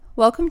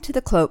Welcome to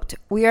The Cloaked.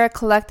 We are a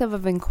collective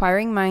of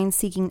inquiring minds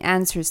seeking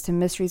answers to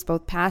mysteries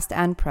both past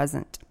and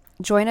present.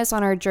 Join us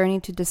on our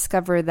journey to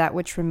discover that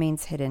which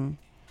remains hidden.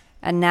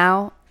 And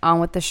now, on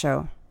with the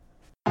show.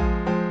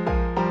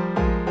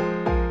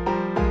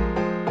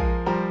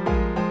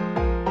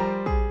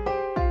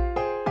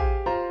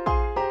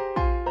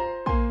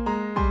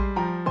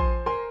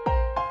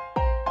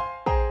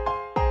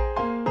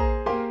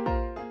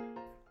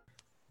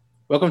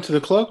 Welcome to The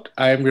Cloaked.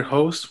 I am your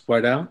host,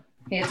 Wardell.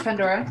 Hey, it's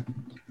Pandora.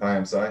 Hi,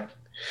 I'm Sai.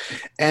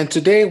 And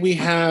today we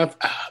have,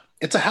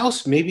 it's a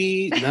house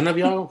maybe none of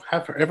y'all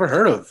have ever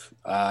heard of.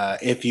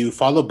 If you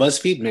follow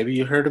BuzzFeed, maybe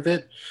you heard of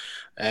it.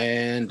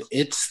 And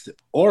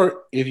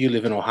or if you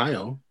live in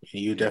Ohio,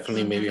 you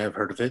definitely maybe have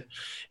heard of it.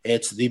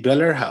 It's the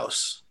Bellaire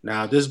house.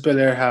 Now, this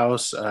Bellaire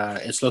house,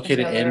 it's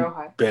located in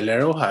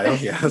Bellaire, Ohio.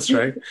 Yeah, that's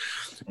right.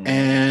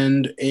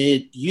 And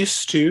it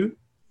used to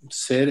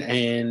sit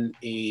in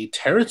a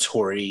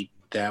territory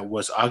that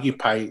was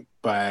occupied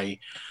by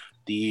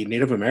the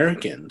Native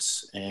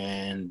Americans,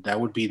 and that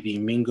would be the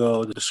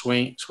Mingo, the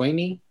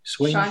Shawnee,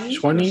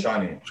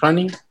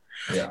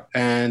 yeah,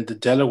 and the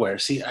Delaware.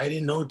 See, I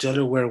didn't know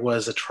Delaware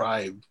was a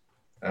tribe.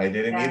 I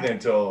didn't either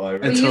until I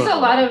read.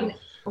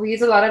 We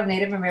use a lot of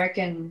Native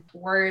American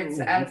words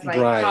as like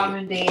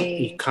common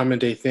day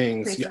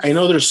things. Places. I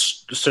know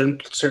there's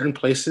certain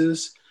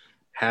places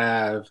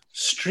have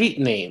street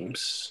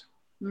names.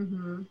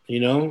 Mm-hmm. You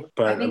know,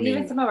 but I mean,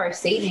 even some of our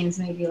state names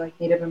may be like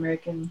Native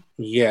American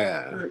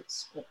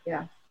roots. But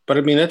yeah. But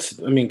again,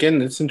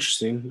 it's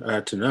interesting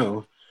to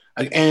know.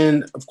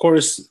 And of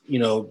course, you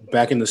know,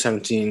 back in the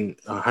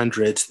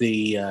 1700s,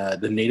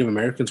 the Native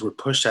Americans were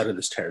pushed out of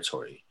this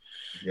territory.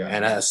 Yeah.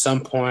 And at some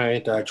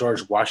point,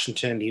 George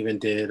Washington even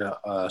did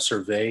a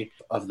survey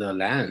of the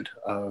land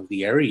of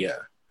the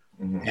area.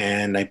 Mm-hmm.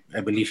 And I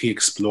believe he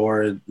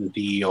explored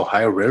the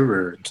Ohio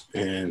River,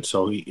 and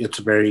so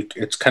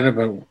it's kind of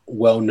a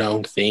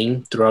well-known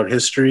thing throughout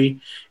history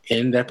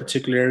in that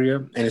particular area,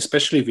 and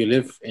especially if you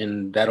live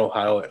in that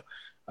Ohio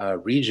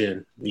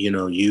region, you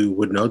know, you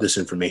would know this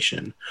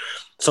information.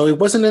 So it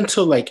wasn't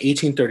until like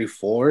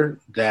 1834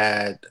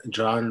 that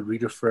John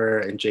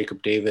Redifer and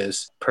Jacob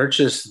Davis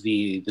purchased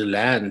the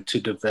land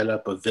to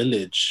develop a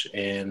village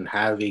and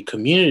have a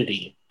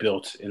community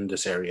built in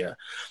this area.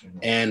 Mm-hmm.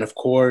 And of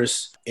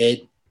course,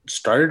 it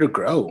started to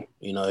grow.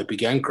 You know, it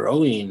began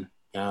growing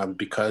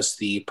because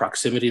the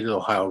proximity to the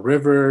Ohio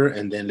River,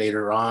 and then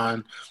later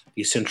on,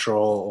 the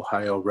Central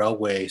Ohio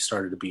Railway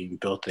started being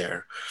built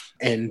there.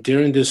 And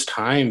during this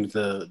time,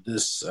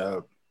 this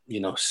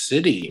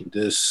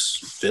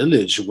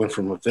village went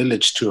from a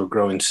village to a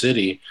growing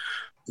city.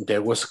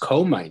 There was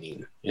coal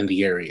mining in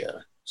the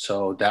area.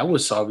 So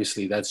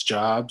that's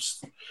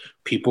jobs,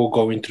 people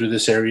going through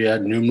this area,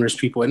 numerous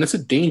people, and it's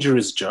a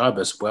dangerous job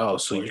as well.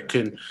 So you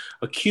can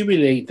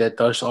accumulate that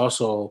there's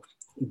also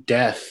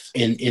death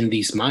in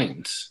these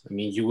mines. I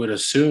mean, you would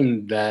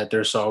assume that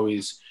there's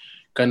always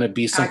going to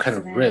be some kind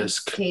of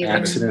risk.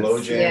 Accident,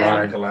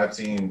 explosion,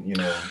 collapsing, you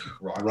know,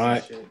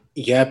 rocks and shit.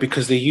 Yeah,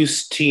 because they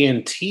use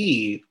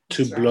TNT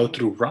to blow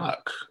through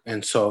rock.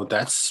 And so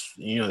that's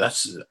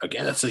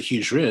a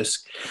huge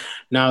risk.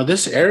 Now,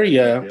 this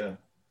area...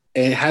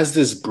 It has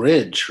this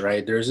bridge,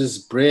 right? There's this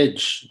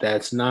bridge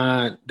that's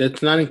not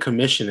in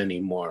commission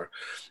anymore,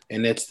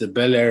 and it's the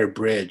Bellaire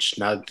Bridge.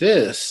 Now,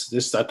 this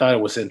I thought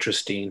it was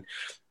interesting.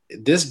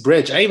 This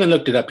bridge, I even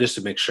looked it up just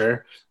to make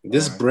sure.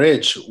 This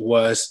bridge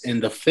was in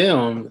the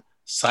film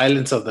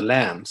Silence of the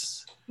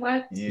Lambs.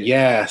 What?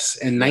 Yes,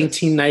 in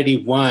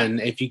 1991.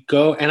 If you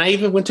go, and I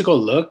even went to go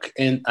look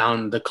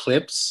on the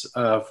clips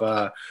of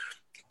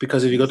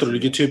because if you go through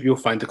YouTube, you'll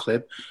find the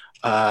clip.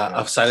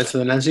 Of Silence of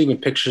the Lambs, even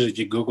pictures, if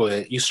you Google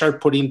it, you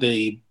start putting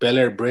the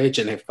Bellaire Bridge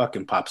and it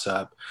fucking pops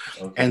up.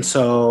 Okay. And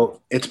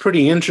so it's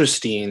pretty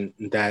interesting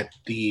that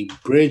the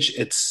bridge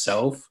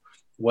itself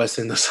was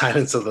in the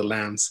Silence of the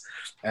Lambs.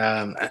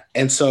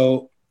 And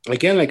so,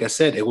 again, like I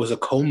said, it was a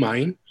coal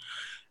mine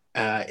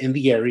in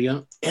the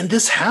area. And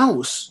this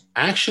house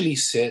actually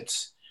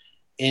sits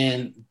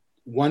in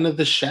one of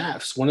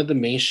the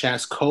main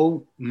shafts,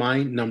 coal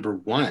mine number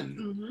 1.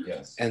 Mm-hmm.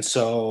 Yes. And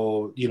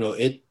so, you know,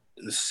 it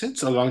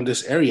sits along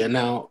this area.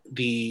 Now,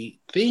 the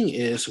thing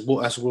is,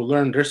 as we'll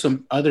learn, there's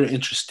some other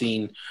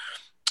interesting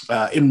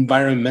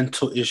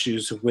environmental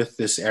issues with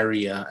this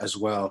area as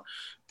well.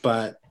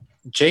 But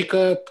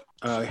Jacob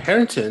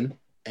Harrington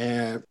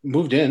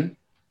moved in,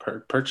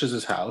 purchased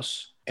his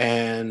house,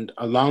 and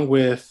along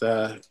with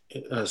the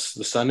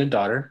son and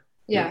daughter,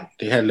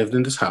 they had lived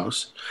in this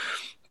house.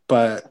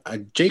 But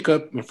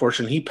Jacob,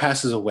 unfortunately, he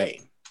passes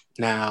away.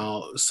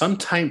 Now,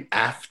 sometime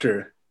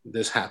after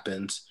this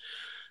happens,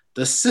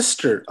 the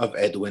sister of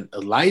Edwin,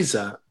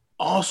 Eliza,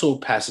 also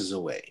passes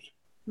away.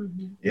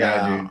 Mm-hmm.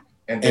 Yeah, dude.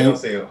 And they don't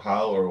say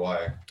how or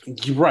why.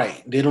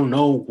 Right. They don't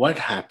know what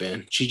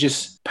happened. She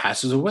just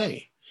passes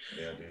away.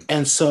 Yeah, dude.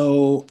 And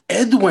so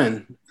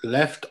Edwin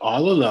left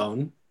all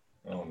alone,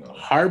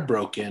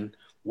 heartbroken.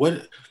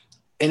 And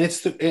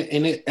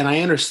I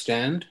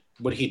understand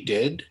what he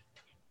did.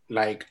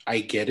 Like,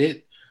 I get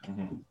it.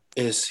 Mm-hmm.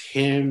 Is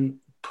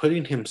him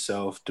putting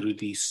himself through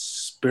these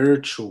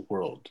spiritual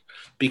world,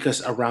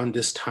 because around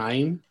this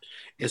time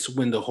is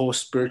when the whole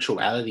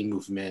spirituality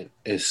movement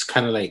is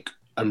kind of like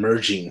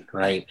emerging,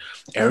 right?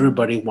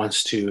 Everybody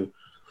wants to,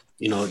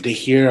 they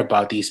hear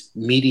about these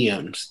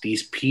mediums,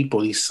 these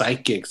people, these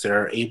psychics that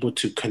are able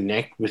to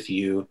connect with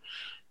you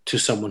to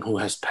someone who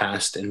has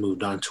passed and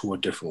moved on to a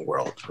different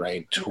world,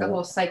 right? Like the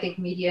whole psychic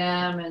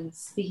medium and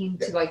speaking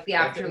to like the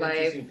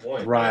afterlife.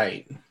 Point,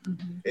 right.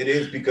 Mm-hmm. It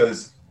is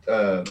because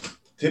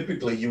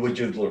typically you would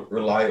just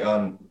rely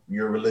on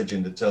your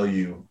religion to tell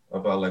you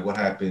about like what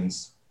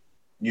happens.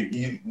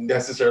 You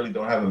necessarily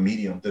don't have a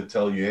medium to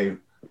tell you,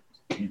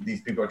 hey,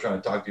 these people are trying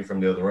to talk to you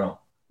from the other realm.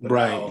 But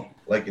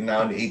right.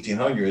 Now in the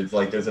 1800s,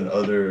 like there's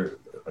another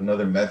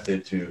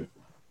method to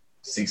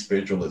seek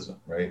spiritualism,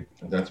 right?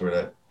 And that's where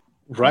that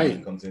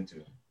right comes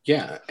into.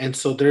 Yeah, and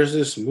so there's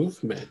this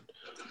movement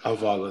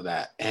of all of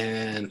that,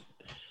 and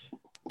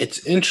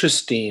it's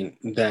interesting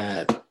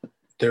that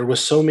there was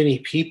so many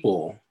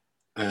people,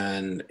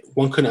 and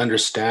one could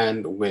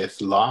understand with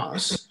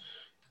loss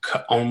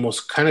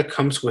almost kind of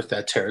comes with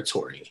that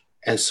territory.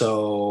 And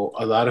so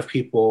a lot of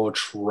people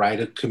try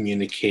to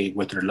communicate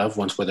with their loved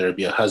ones, whether it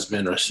be a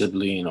husband or a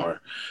sibling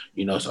or,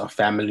 a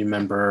family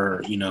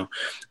member,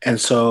 and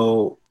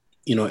so,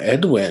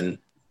 Edwin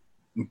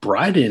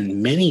brought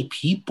in many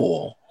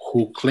people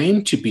who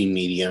claimed to be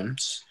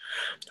mediums,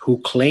 who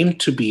claimed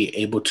to be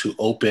able to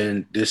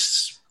open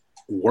this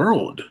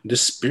world,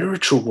 this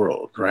spiritual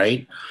world,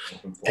 right?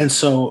 And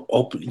so,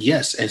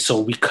 and so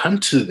we come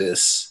to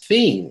this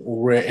thing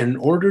where in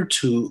order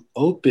to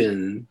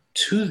open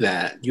to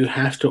that, you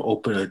have to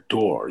open a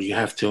door. You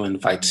have to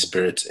invite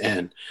spirits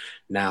in.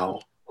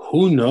 Now,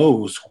 who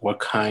knows what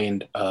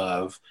kind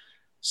of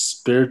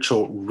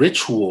spiritual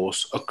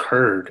rituals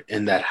occurred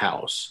in that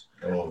house?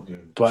 Oh,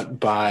 dude. But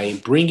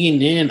by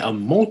bringing in a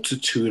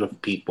multitude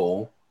of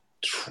people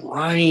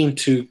trying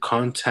to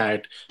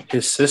contact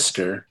his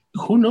sister,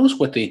 who knows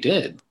what they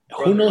did?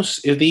 Brother. Who knows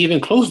if they even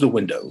closed the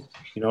window?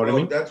 You know what I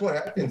mean? That's what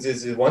happens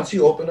is once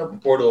you open up a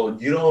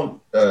portal, you don't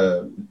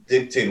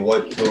dictate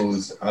what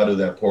goes out of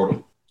that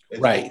portal. It's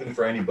right. open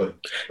for anybody,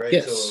 right?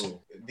 Yes.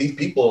 So these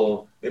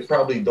people, they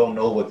probably don't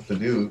know what to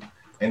do,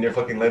 and they're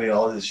fucking letting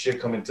all this shit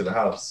come into the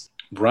house.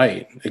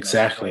 Right,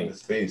 exactly. The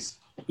space.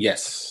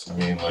 Yes. I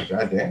mean, like,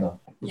 goddamn.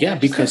 Yeah,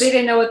 because they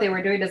didn't know what they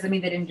were doing doesn't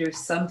mean they didn't do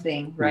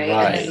something, right?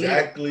 Right.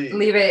 Exactly.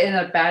 Leave it in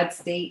a bad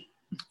state.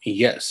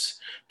 Yes,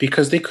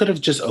 because they could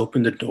have just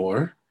opened the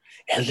door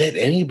and let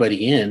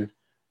anybody in.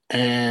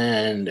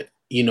 And,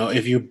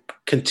 if you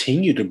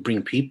continue to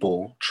bring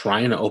people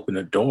trying to open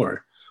a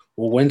door,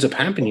 well, what ends up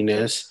happening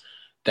is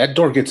that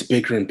door gets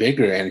bigger and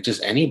bigger and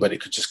just anybody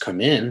could just come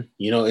in.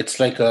 It's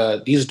like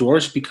these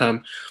doors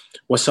become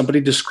what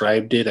somebody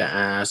described it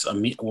as.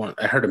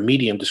 I heard a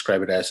medium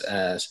describe it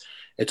as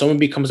it almost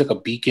becomes like a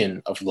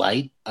beacon of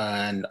light,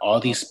 and all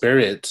these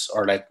spirits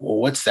are like, well,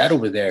 what's that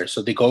over there?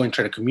 So they go and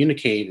try to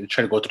communicate and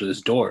try to go through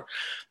this door.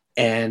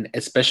 And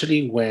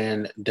especially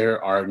when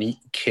there are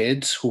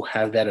kids who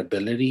have that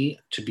ability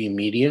to be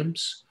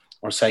mediums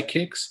or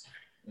psychics,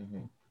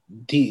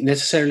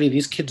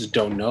 these kids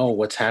don't know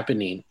what's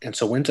happening. And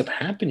so what ends up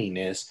happening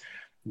is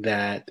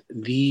that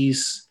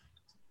these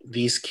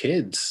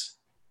kids,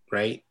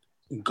 right,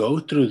 go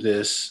through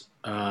this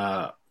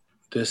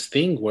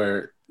thing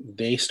where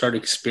they start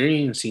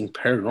experiencing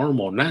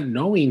paranormal, not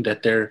knowing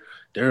that they're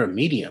a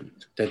medium,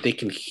 that they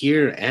can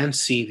hear and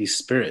see these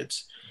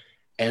spirits.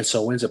 And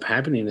so what ends up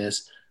happening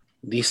is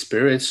these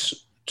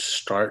spirits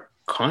start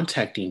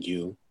contacting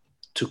you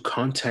to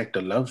contact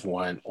a loved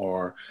one,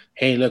 or,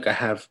 hey, look, I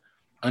have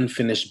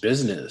unfinished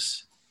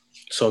business.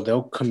 So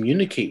they'll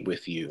communicate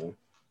with you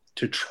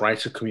to try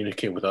to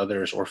communicate with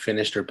others or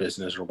finish their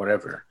business or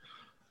whatever.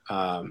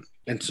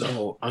 And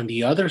so on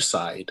the other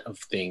side of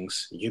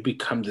things, you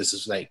become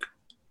this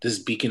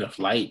beacon of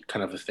light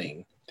kind of a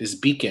thing, this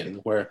beacon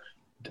where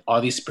all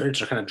these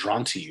spirits are kind of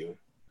drawn to you.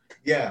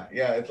 Yeah.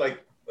 It's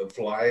like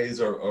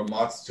flies or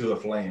moths to a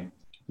flame.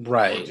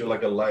 Right. Or to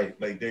like a light.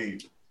 Like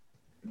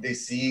they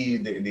see,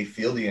 they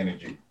feel the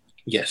energy.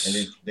 Yes.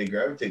 And they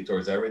gravitate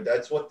towards that. Right?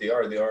 That's what they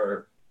are. They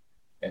are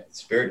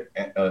spirit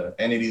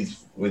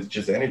entities with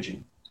just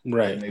energy.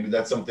 Right. And maybe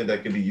that's something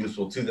that could be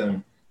useful to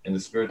them in the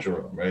spiritual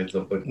realm, right?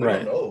 So, but we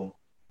don't know.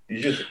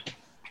 You just,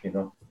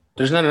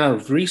 There's not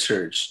enough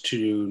research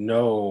to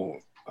know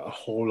a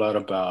whole lot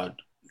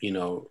about,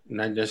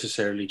 not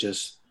necessarily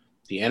just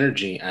the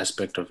energy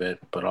aspect of it,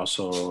 but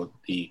also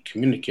the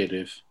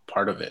communicative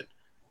part of it.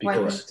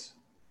 Because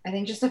I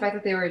think just the fact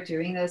that they were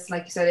doing this,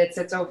 like you said, it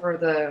sits over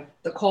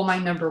the coal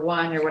mine number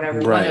one or whatever.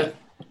 Right. One of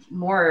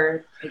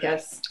more, I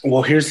guess.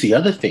 Well, here's the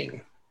other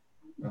thing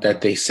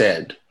that they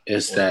said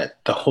is that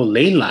the whole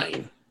ley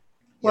line.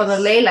 Well, the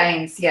ley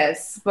lines,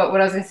 yes. But what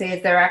I was going to say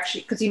is there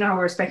actually, because how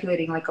we're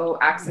speculating, like,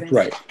 accidents.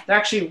 Right. There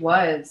actually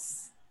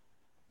was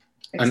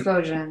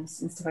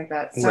explosions and stuff like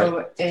that.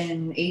 So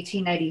in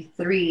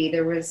 1893,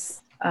 there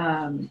was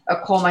a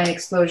coal mine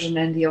explosion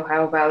in the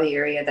Ohio Valley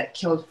area that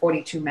killed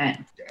 42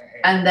 men.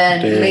 And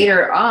then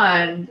later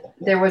on,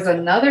 there was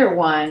another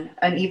one,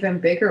 an even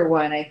bigger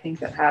one, I think,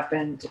 that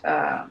happened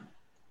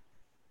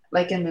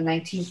like in the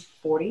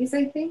 1940s,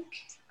 I think.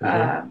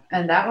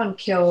 And that one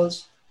killed,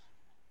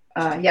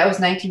 it was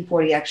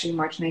 1940, actually,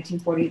 March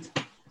 1940,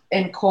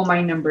 in coal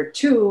mine number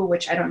 2,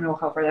 which I don't know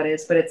how far that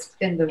is, but it's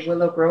in the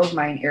Willow Grove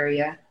mine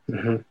area.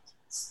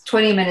 It's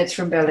 20 minutes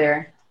from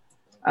Bellaire.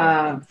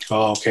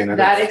 Okay.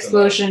 That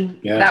explosion,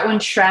 that one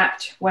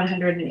trapped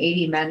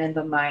 180 men in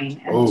the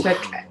mine and took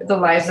the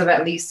lives of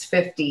at least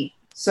 50.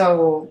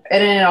 So,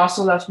 and then it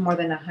also left more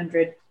than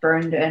 100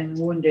 burned and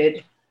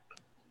wounded.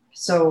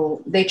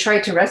 So they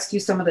tried to rescue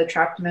some of the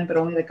trapped men, but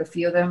only like a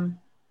few of them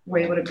were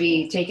able to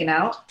be taken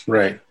out.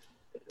 Right.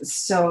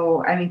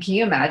 So, I mean, can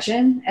you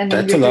imagine? And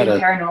then you're doing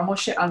paranormal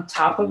shit on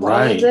top of all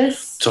of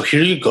this. So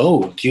here you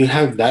go. You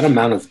have that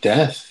amount of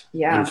death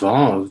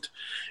involved,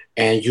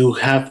 and you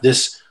have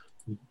this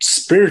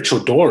spiritual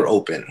door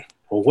open.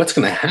 Well, what's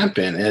going to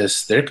happen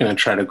is they're going to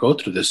try to go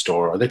through this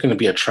door, or they're going to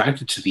be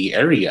attracted to the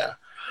area.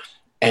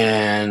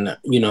 And,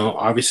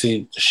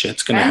 obviously,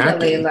 shit's going to happen.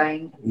 The ley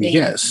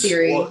line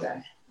theory.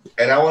 Well,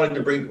 and I wanted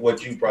to bring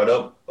what you brought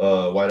up,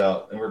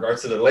 Whiteout, in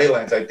regards to the ley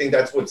lines. I think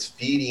that's what's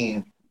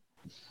feeding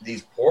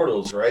these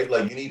portals, right?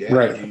 Like, you need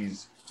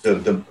energies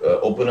to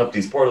open up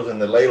these portals,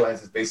 and the ley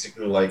lines is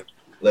basically like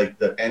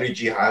the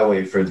energy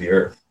highway for the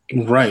earth.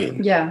 Right.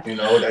 Yeah.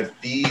 That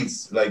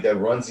feeds, that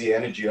runs the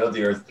energy of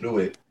the earth through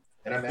it.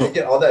 And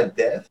imagine all that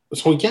death.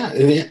 So,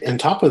 on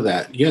top of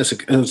that, yes.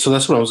 So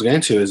that's what I was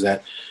getting to, is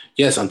that,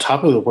 yes, on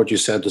top of what you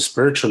said, the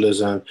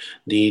spiritualism,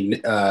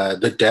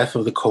 the death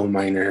of the coal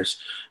miners,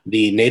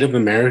 the Native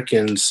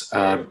Americans'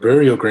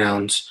 burial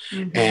grounds,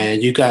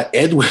 and you got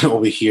Edwin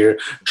over here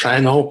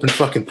trying to open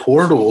fucking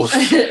portals,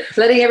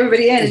 letting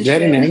everybody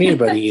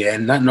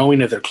in, not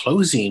knowing if they're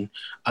closing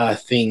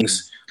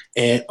things.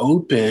 It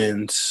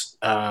opens.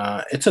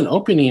 It's an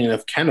opening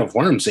of can of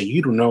worms that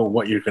you don't know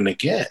what you're gonna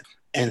get.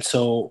 And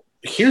so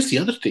here's the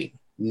other thing: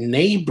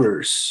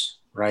 neighbors,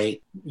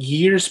 right?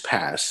 Years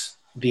pass.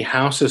 The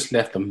house is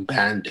left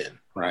abandoned,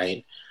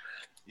 right?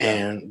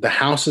 And the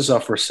houses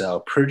are for sale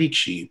pretty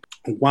cheap.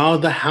 While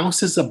the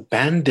house is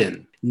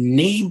abandoned,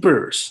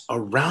 neighbors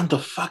around the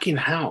fucking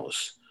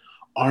house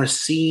are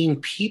seeing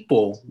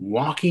people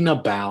walking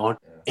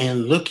about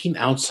and looking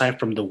outside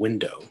from the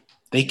window.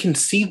 They can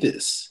see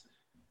this.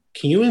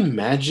 Can you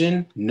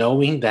imagine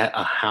knowing that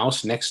a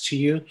house next to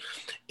you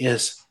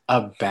is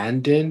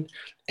abandoned,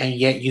 and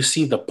yet you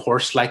see the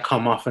porch light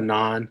come off and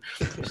on,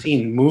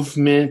 seeing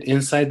movement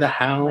inside the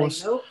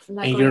house,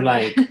 and you're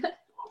like,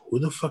 who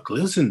the fuck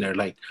lives in there?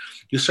 Like,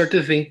 you start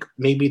to think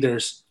maybe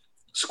there's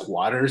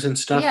squatters and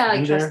stuff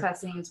in there.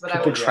 Trespassing is what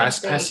people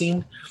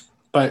trespassing.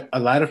 But a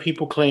lot of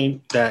people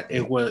claim that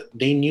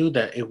they knew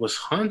that it was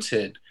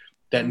haunted,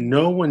 that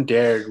no one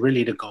dared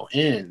really to go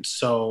in.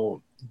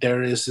 So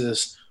there is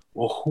this,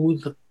 well,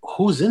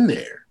 who's in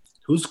there?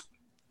 Who's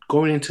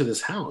going into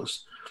this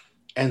house?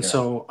 And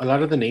so a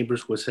lot of the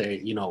neighbors would say,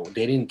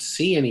 they didn't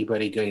see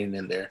anybody getting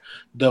in there,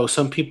 though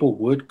some people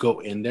would go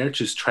in there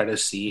just try to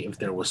see if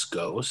there was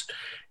ghosts.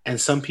 And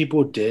some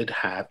people did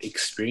have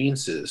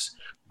experiences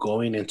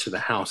going into the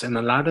house. And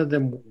a lot of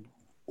them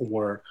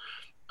were,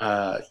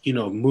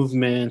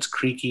 movements,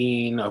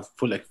 creaking of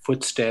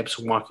footsteps,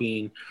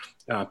 walking,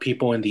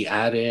 people in the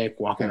attic,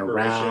 walking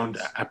around,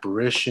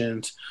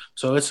 apparitions.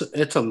 So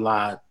it's a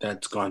lot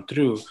that's gone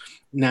through.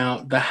 Now,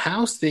 the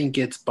house then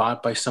gets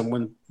bought by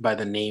someone by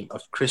the name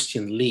of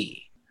Christian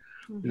Lee.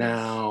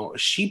 Now,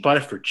 she bought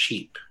it for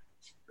cheap.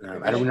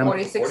 I don't remember.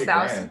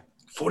 $46,000.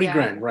 40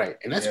 grand, right.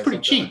 And that's pretty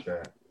cheap. Like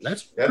that.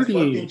 That's pretty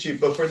fucking cheap.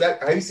 But for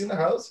that, have you seen the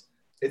house?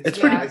 It's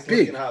pretty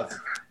big. House.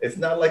 It's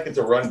not like it's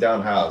a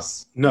rundown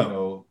house.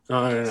 No.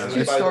 No.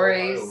 Two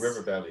stories.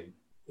 River Valley.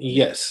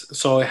 Yes.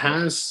 So it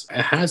has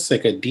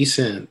like a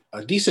decent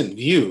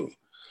view.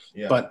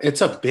 Yeah. But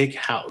it's a big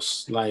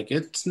house. Like,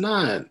 it's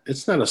not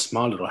a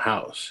small little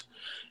house.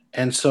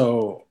 And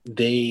so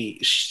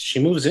she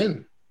moves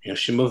in.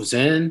 She moves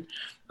in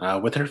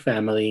with her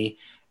family,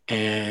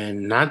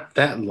 and not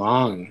that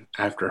long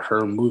after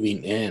her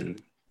moving in,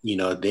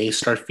 they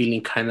start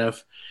feeling kind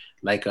of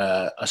like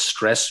a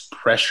stress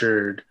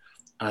pressured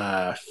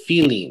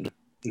feeling.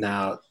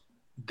 Now,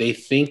 they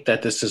think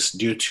that this is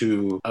due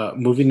to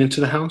moving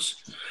into the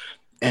house,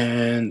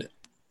 and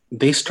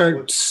they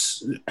start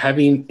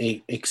having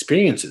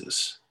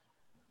experiences.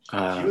 She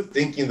was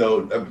thinking,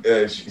 though,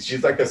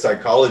 she's like a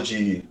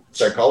psychologist,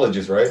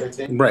 right? I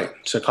think. Right,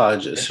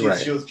 psychologist, right.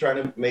 She was trying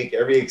to make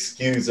every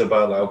excuse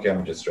about, like, okay,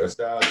 I'm just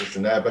stressed out, this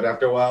and that. But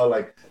after a while,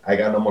 like, I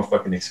got no more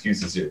fucking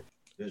excuses here.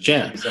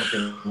 There's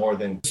something more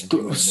than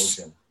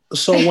emotion.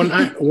 So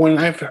when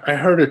I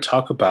heard her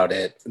talk about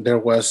it, there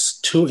was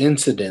 2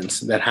 incidents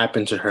that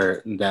happened to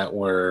her that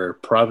were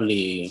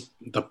probably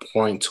the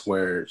points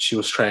where she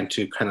was trying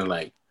to kind of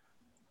like,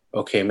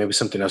 okay, maybe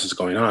something else is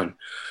going on.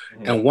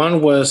 Mm-hmm. And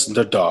one was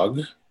the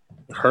dog,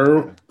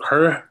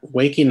 her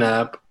waking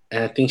up,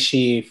 and I think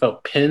she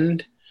felt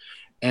pinned,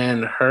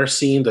 and her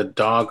seeing the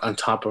dog on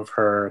top of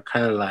her,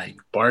 kind of like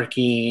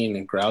barking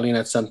and growling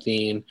at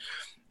something.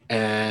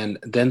 And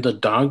then the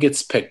dog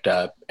gets picked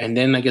up and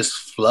then I guess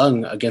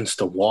flung against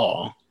the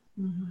wall.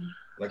 Mm-hmm.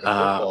 Like a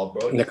football,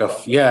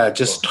 bro.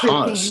 Just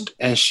tossed.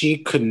 And she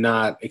could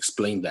not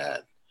explain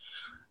that.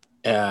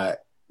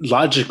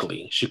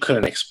 Logically, she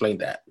couldn't explain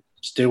that.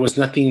 There was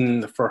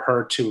nothing for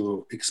her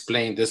to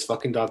explain this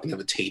fucking dog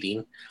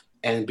levitating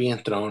and being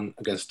thrown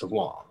against the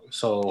wall.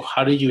 So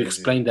how do you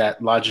explain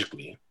that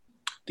logically?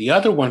 The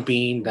other one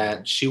being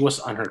that she was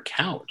on her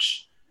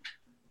couch,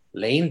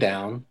 laying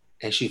down,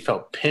 and she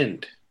felt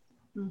pinned.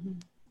 Mm-hmm.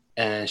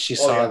 And she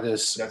saw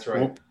this. That's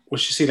right. Would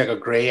she see like a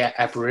gray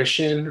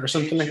apparition or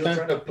something like that?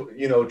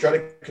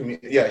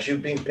 She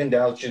was being pinned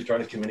down. She was trying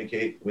to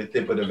communicate with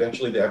it, but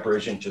eventually the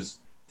apparition just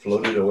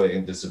floated away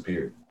and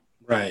disappeared.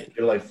 Right.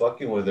 You're like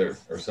fucking with her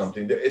or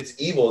something. It's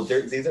evil.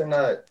 These are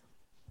not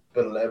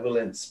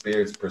benevolent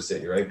spirits per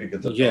se, right?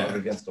 Because the dog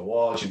against the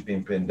wall, she's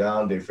being pinned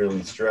down. They're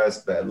feeling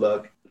stressed, bad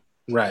luck.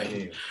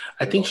 Right.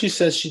 I think she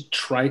says she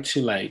tried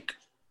to like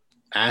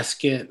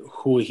ask it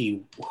who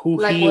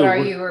what are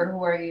you or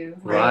who are you?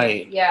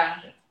 Right. Yeah.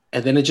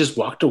 And then it just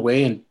walked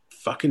away and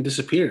fucking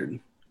disappeared.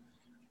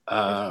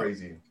 That's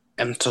crazy.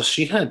 And so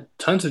she had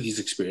tons of these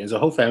experiences. The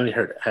whole family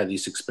had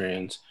these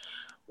experiences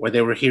where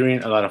they were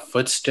hearing a lot of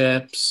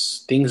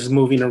footsteps, things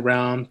moving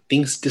around,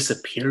 things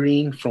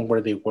disappearing from where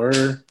they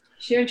were.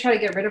 She even tried to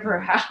get rid of her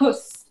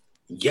house.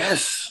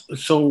 Yes.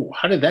 So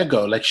how did that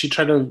go? Like she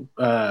tried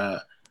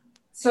to...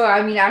 So,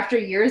 I mean, after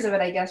years of it,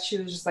 I guess she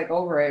was just like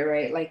over it,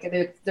 right?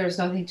 Like there's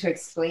nothing to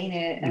explain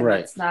it. And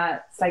it's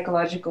not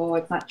psychological.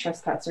 It's not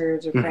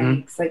trespassers or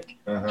pranks. Like,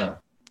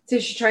 so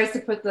she tries to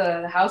put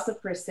the house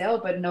up for sale,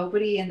 but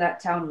nobody in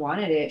that town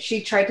wanted it.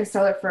 She tried to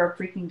sell it for a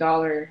freaking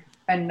 $1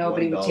 and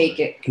nobody would take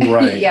it.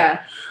 Right.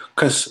 Yeah.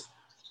 Because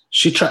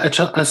she tried,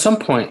 at some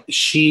point,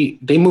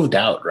 they moved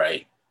out,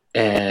 right?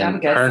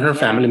 And her and her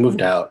family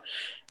moved out.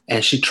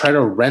 And she tried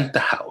to rent the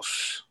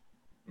house.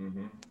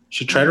 Mm-hmm.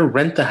 She tried to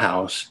rent the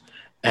house.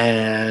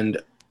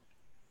 And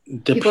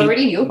the people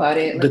already knew about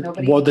it.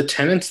 Like the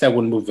tenants that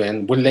would move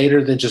in would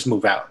later than just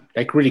move out,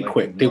 like really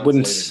quick. They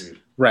wouldn't,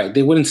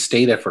 they wouldn't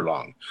stay there for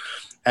long.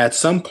 At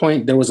some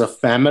point, there was a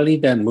family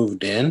that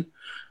moved in,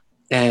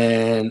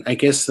 and I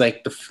guess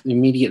like the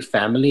immediate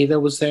family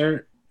that was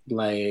there,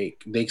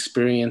 like they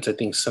experienced, I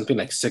think, something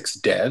like 6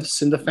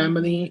 deaths in the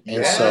family,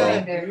 and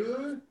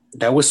so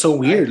that was so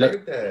weird.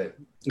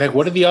 Like,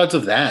 what are the odds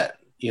of that?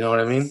 You know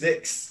what I mean?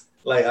 6.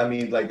 Like, I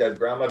mean, like that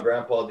grandma,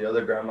 grandpa, the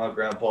other grandma,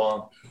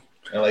 grandpa,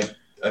 and like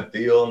a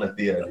tío and a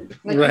tía.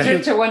 Like, you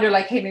start to wonder,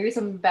 like, hey, maybe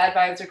some bad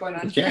vibes are going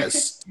on.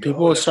 Yes.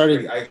 People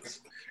started.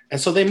 And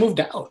so they moved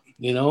out,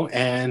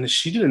 and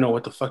she didn't know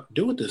what the fuck to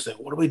do with this. Like,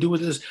 what do we do with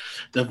this?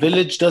 The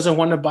village doesn't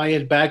want to buy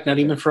it back, not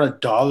even for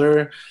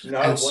 $1.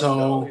 And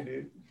so,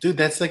 dude,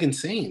 that's like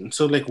insane.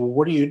 So, like, well,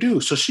 what do you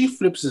do? So she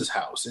flips this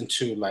house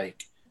into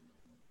like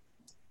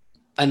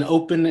an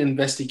open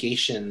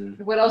investigation.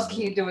 What else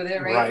can you do with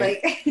it, right?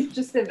 Like,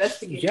 just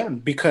investigate. Yeah,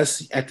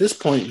 because at this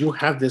point, you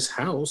have this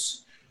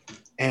house,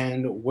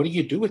 and what do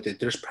you do with it?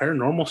 There's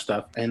paranormal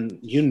stuff, and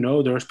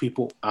there's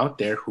people out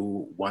there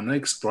who want to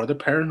explore the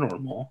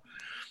paranormal.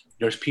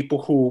 There's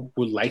people who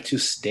would like to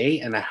stay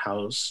in a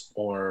house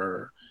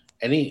or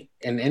any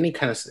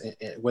kind of,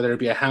 whether it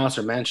be a house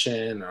or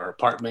mansion or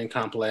apartment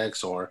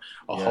complex or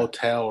a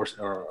hotel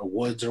or a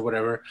woods or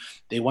whatever.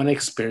 They want to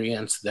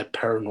experience the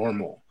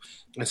paranormal.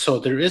 And so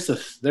there is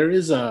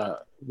a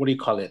what do you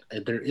call it?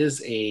 There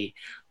is a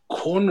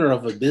corner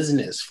of a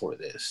business for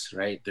this,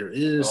 right? There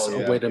is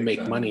a way to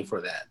make money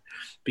for that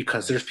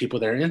because there's people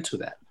that are into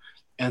that.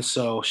 And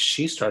so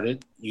she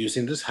started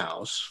using this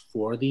house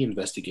for the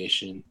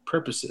investigation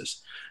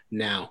purposes.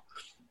 Now,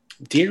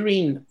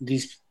 during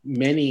these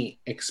many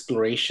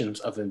explorations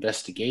of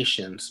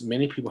investigations,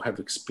 many people have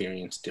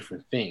experienced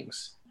different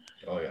things.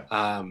 Oh,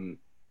 yeah.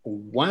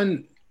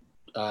 One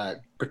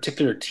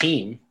particular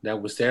team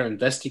that was there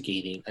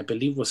investigating, I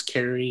believe, was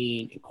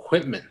carrying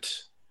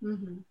equipment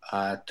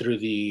through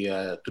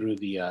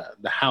the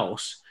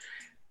house,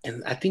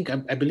 and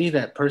I believe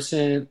that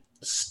person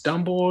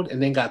stumbled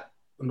and then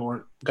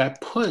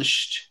got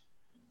pushed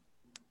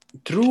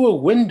through a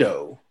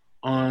window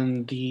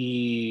on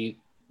the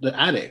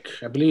attic.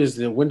 I believe it's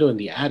the window in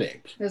the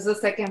attic. There's the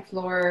second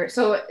floor.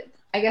 So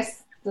I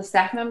guess the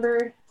staff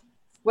member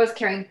was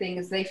carrying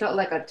things. They felt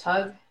like a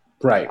tug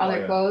on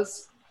their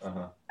clothes.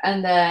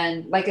 And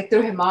then, like, it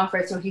threw him off,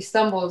 right? So he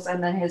stumbles,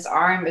 and then his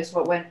arm is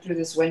what went through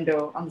this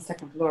window on the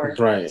second floor.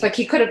 Right. So, like,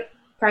 he could have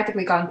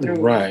practically gone through.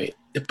 Right.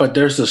 But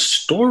there's a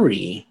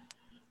story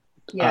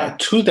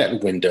to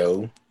that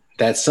window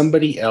that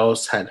somebody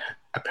else had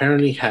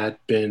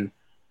been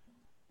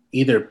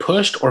either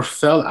pushed or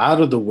fell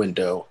out of the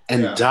window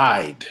and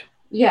died.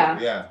 Yeah.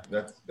 Yeah.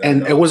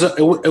 It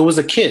was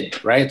a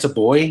kid, right? It's a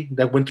boy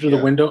that went through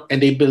the window,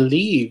 and they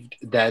believed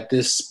that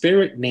this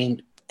spirit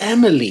named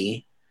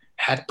Emily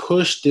had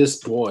pushed this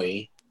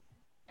boy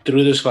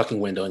through this fucking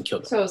window and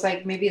killed him. So it's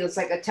like maybe it's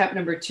like attempt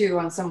number 2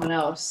 on someone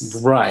else,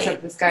 right?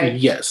 Except this guy,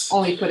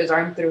 only put his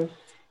arm through.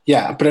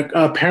 Yeah, but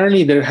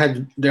apparently there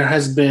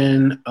has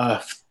been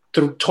a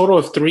total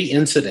of 3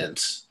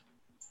 incidents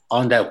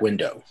on that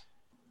window.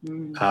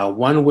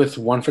 One with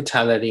one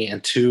fatality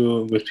and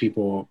two with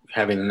people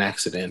having an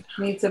accident.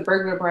 Needs some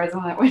burglar bars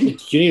on that window.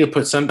 You need to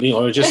put something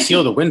or just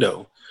seal the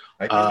window.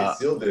 I think they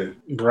sealed it.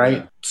 Right.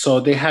 Yeah. So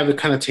they have it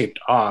kind of taped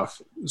off.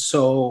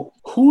 So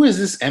who is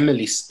this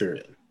Emily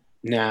spirit?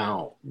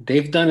 Now,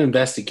 they've done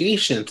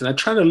investigations, and I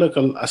try to look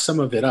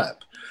some of it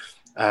up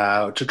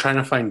to try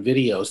to find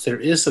videos. There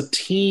is a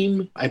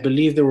team, I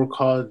believe they were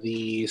called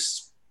the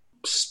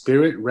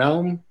Spirit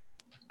Realm.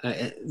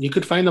 You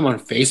could find them on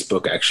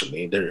Facebook,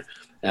 actually. They're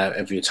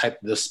if you type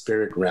the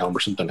Spirit Realm or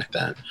something like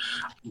that.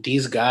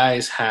 These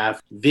guys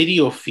have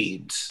video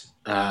feeds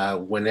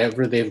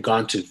whenever they've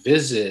gone to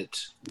visit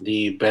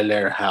the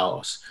Bellaire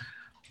house.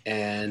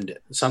 And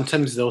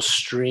sometimes they'll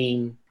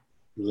stream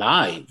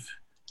live.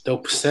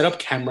 They'll set up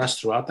cameras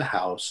throughout the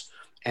house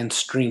and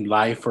stream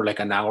live for like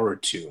an hour or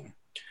two.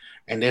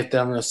 And they've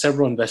done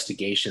several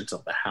investigations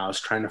of the house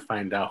trying to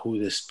find out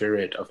who the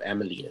spirit of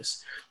Emily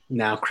is.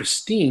 Now,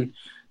 Christine,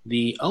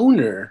 the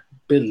else,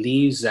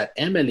 believes that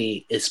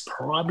Emily is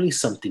probably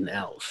something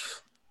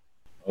else.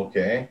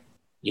 Okay.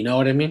 You know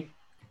what I mean?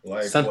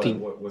 Like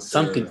something else,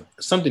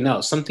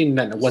 something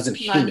that wasn't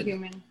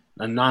human,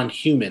 a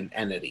non-human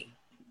entity.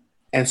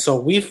 And so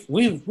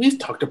we've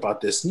talked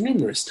about this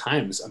numerous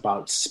times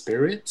about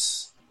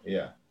spirits.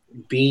 Yeah.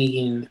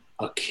 Being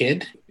a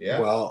kid.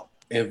 Yeah. Well,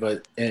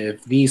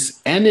 if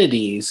these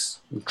entities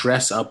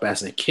dress up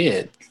as a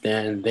kid,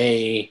 then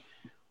they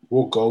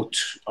will go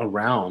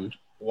around.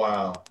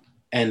 Wow.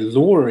 And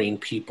luring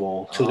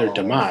people to their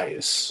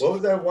demise. What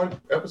was that one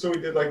episode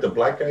we did, like the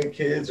black eyed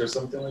kids or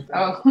something like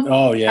that?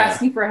 Oh yeah.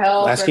 Asking for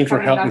help.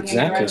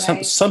 Exactly.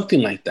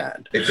 Something like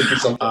that. It could be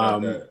something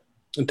like that.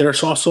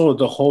 There's also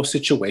the whole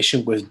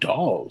situation with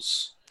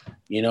dolls.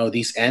 You know,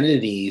 these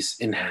entities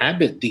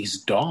inhabit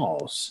these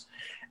dolls,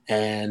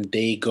 and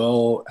they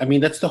go. I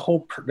mean, that's the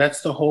whole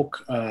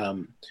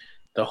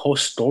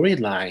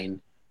storyline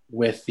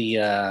with the.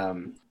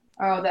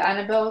 The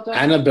Annabelle doll.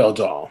 Annabelle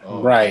doll,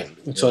 right?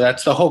 Yeah. So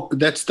that's the whole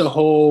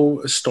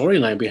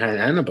storyline behind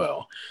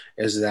Annabelle,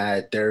 is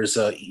that there's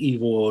a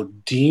evil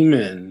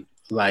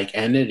demon-like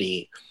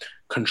entity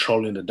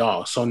controlling the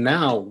doll. So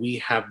now we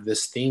have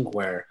this thing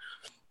where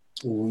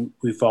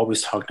we've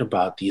always talked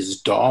about these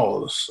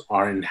dolls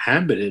are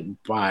inhabited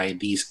by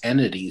these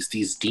entities,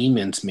 these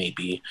demons,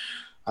 maybe,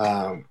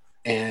 and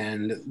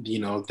you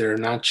know they're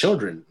not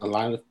children.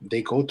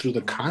 They go through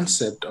the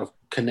concept of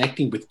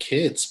connecting with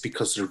kids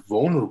because they're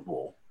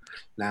vulnerable.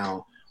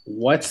 Now,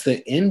 what's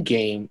the end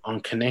game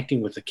on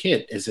connecting with a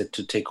kid? Is it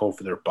to take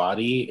over their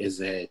body?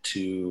 Is it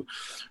to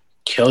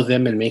kill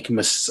them and make them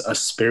a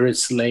spirit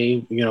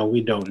slave? You know, we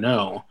don't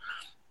know.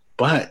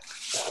 But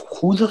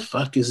who the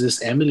fuck is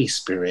this Emily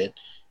spirit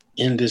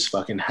in this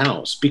fucking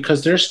house?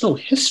 Because there's no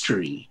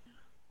history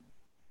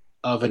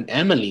of an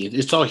Emily.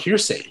 It's all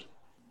hearsay.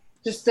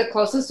 Just the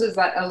closest was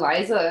that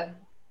Eliza.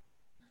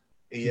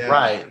 Yeah.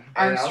 Right.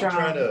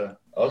 Armstrong.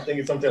 I was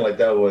thinking something like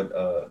that would.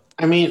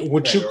 I mean,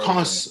 would you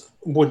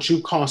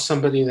call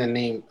somebody the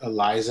name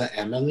Eliza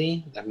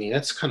Emily? I mean,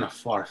 that's kind of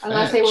far-fetched.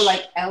 Unless they were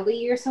like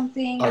Ellie or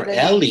something, or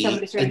Ellie,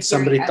 and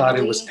somebody thought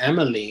it was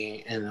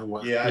Emily, and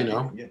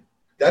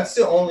that's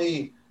the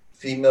only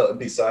female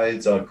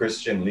besides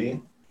Christian Lee.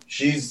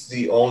 She's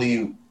the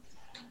only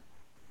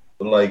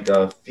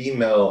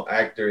female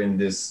actor in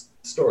this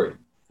story.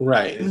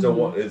 Right.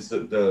 It's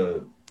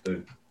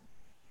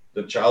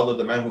the child of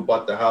the man who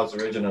bought the house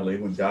originally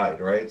who died,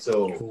 right?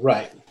 So,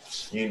 right.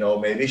 You know,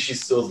 maybe she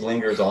still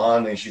lingers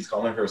on and she's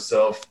calling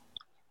herself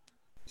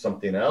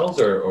something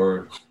else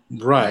or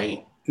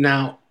right.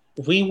 Now,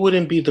 we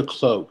wouldn't be the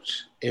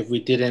Cloaked if we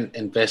didn't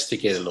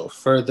investigate a little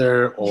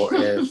further, or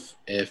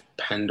if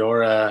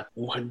Pandora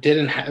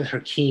didn't have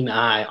her keen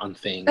eye on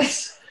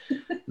things.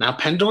 Now,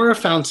 Pandora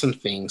found some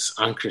things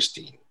on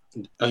Christine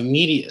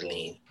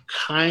immediately,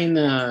 kind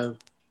of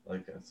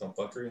like some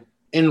fuckery.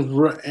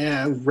 Not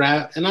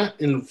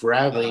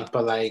unraveling,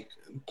 but like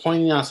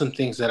pointing out some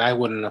things that I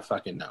wouldn't have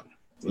fucking known.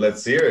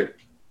 Let's hear it.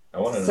 I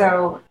want to know.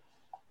 So,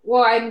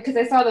 well, because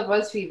I saw the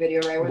BuzzFeed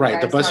video, right? Right,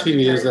 the BuzzFeed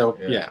video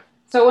is yeah.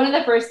 So one of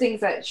the first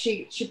things that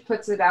she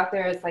puts it out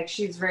there is like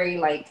she's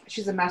very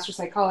she's a master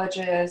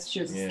psychologist.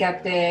 She was a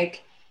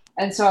skeptic,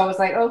 and so I was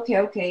like,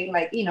 okay,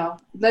 like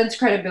lends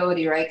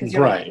credibility, right? Because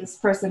you're like this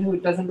person who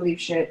doesn't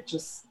believe shit,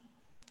 just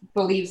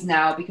believes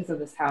now because of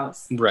this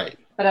house, right?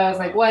 But I was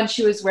like, one,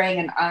 she was wearing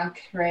an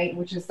ankh, right,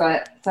 which is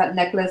that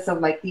necklace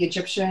of like the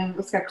Egyptian,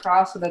 looks like a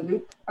cross with a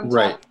loop on top.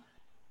 Right.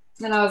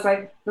 And I was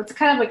like, that's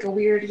kind of like a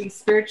weirdly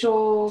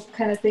spiritual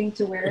kind of thing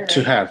to wear.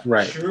 To have,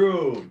 right.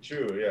 True,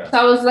 yeah. So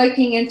I was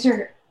looking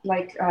into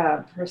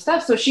her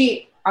stuff. So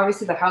she,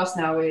 obviously the house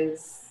now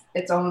is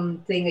its own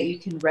thing that you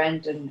can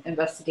rent and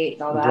investigate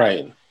and all that.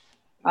 Right.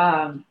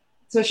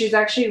 So she's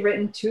actually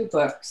written 2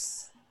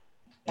 books,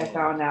 I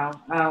found now.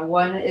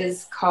 One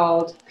is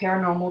called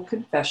Paranormal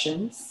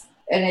Confessions,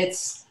 and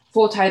its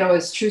full title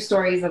is True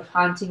Stories of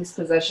Hauntings,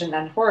 Possession,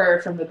 and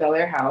Horror from the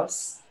Bellaire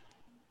House.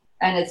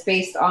 And it's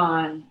based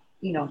on,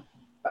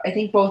 I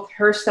think both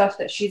her stuff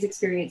that she's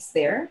experienced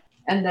there,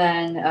 and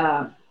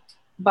then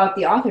about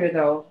the author,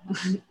 though,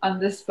 on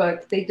this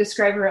book, they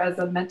describe her as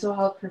a mental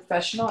health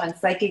professional and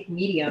psychic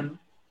medium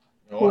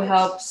who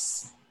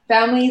helps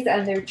families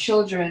and their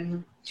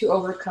children to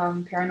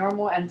overcome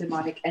paranormal and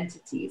demonic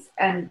entities.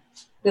 And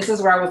this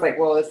is where I was like,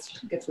 whoa, this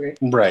gets weird.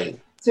 Right.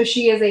 So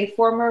she is a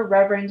former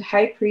Reverend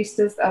High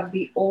Priestess of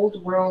the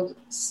Old World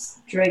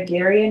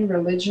Stragarian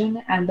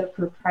religion and the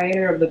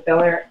proprietor of the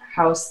Bellaire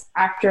House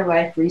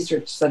Afterlife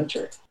Research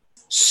Center.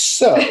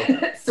 So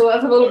that's a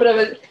little bit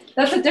of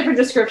that's a different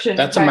description.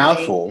 That's a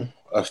mouthful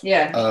of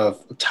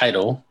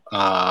title.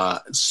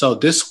 So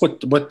this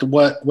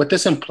what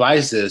this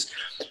implies is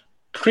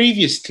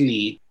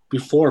previously,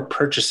 before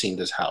purchasing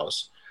this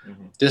house,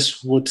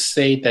 this would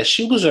say that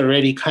she was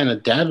already kind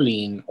of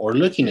dabbling or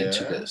looking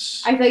into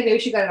this. I feel like maybe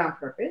she got it on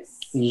purpose.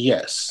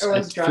 Yes.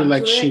 I feel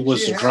like she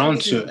was drawn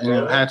to it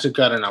and had to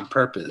got it on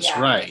purpose.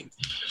 Yeah. Right.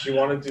 She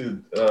wanted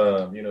to,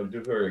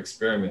 do her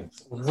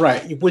experiments.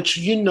 Right. Which,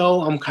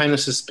 I'm kind of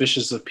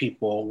suspicious of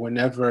people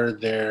whenever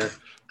they're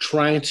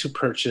trying to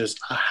purchase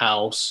a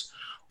house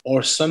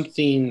or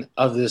something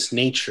of this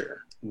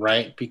nature,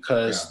 right?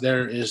 Because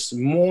there is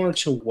more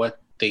to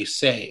what they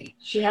say.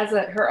 She has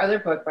her other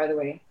book, by the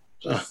way.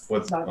 Not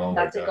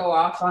to go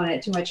off on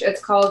it too much. It's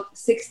called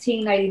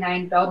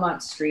 1699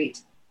 Belmont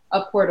Street,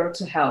 A Portal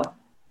to Hell.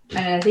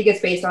 And I think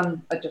it's based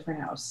on a different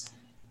house.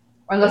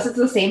 Or unless it's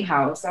the same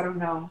house. I don't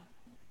know.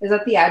 Is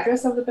that the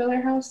address of the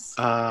Bellaire house?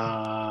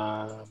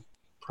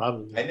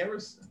 Probably. I never...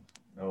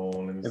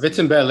 No, if it's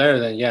in Bellaire,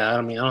 then yeah.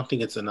 I don't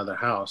think it's another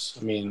house.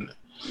 Let me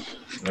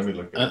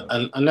look it up.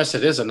 Unless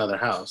it is another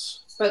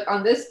house. But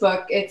on this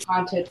book, it's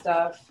haunted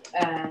stuff.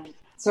 And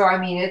so,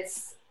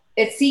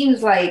 it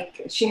seems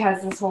like she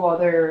has this whole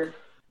other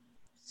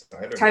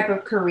type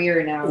of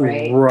career now,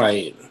 right?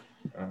 Right.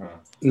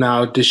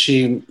 Now, did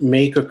she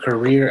make a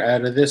career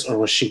out of this, or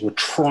was she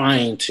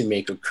trying to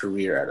make a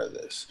career out of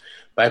this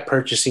by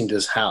purchasing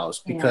this house?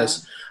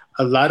 Because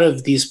a lot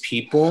of these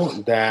people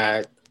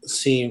that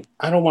seem,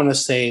 I don't want to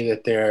say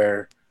that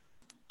they're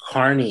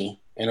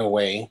carny in a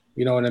way,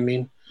 you know what I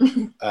mean?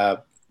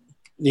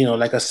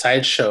 Like a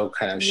sideshow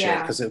kind of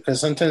shit. Because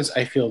sometimes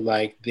I feel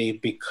like they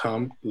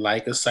become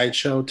like a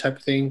sideshow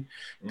type thing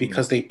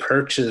because they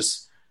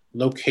purchase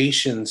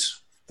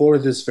locations for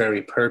this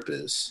very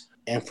purpose.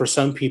 And for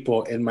some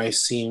people, it might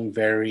seem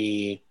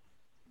very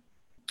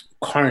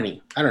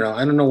carny. I don't know.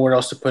 I don't know where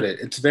else to put it.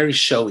 It's very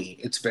showy.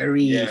 It's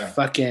very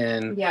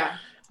fucking,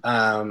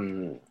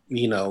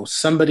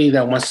 somebody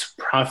that wants to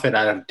profit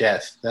out of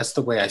death. That's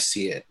the way I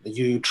see it.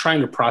 You're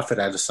trying to profit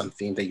out of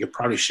something that you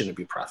probably shouldn't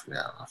be profiting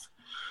out of.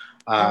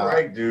 All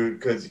right, dude,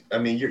 because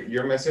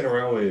you're messing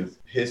around with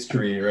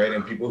history, right?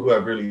 And people who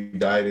have really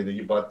died, and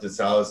you bought this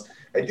house.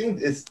 I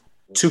think it's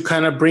to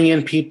kind of bring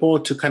in people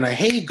to kind of,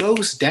 hey,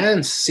 ghost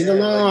dance, sing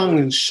along,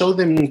 and show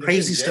them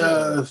crazy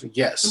stuff.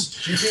 Yes,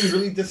 she seems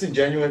really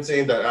disingenuous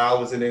saying that I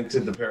wasn't into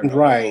the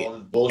paranormal all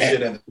this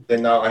bullshit, and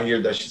then now I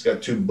hear that she's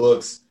got 2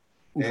 books.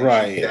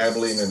 Right.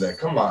 Dabbling in that.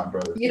 Come on,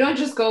 brother. You don't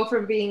just go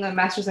from being a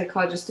master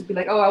psychologist to be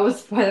like, oh, I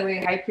was, by the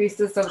way, high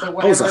priestess of the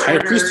whatever. I was a high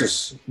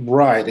priestess.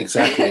 Right,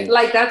 exactly.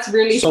 Like, that's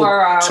really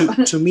far out.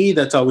 To me,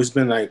 that's always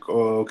been like,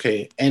 oh,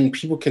 okay. And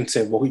people can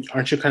say, well,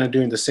 aren't you kind of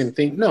doing the same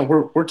thing? No,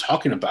 we're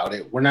talking about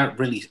it. We're not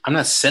really, I'm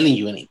not selling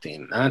you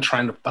anything. I'm not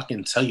trying to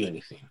fucking sell you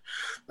anything.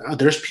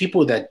 There's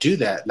people that do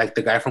that. Like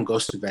the guy from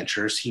Ghost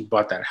Adventures, he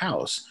bought that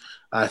house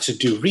to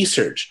do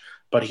research,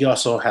 but he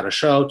also had a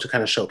show to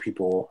kind of show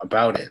people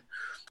about it.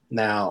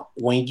 Now,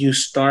 when you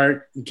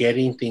start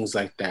getting things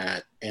like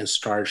that and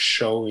start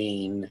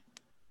showing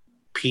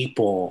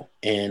people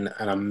in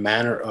a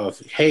manner of,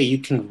 hey, you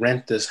can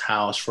rent this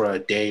house for a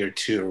day or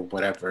 2 or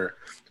whatever,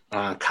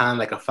 kind of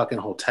like a fucking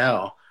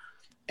hotel,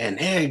 and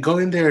hey, go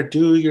in there,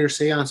 do your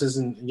seances,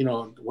 and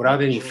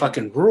without any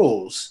fucking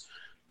rules.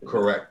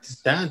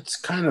 Correct. That's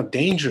kind of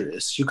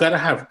dangerous. You gotta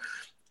have,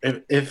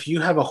 if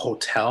you have a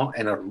hotel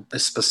and a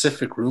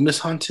specific room is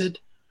haunted,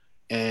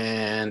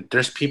 and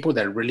there's people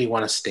that really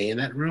want to stay in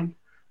that room,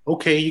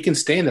 okay, you can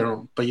stay in the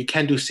room, but you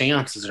can't do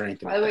seances or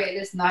anything. By the way,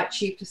 it is not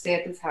cheap to stay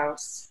at this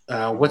house.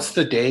 What's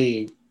the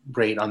day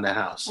rate on that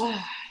house?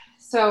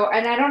 So,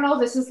 and I don't know,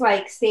 this is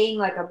like staying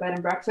like a bed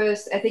and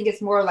breakfast. I think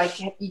it's more like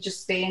you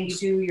just stay and you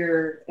do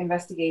your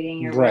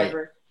investigating or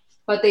whatever.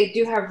 But they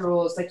do have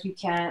rules, like you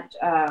can't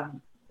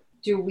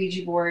do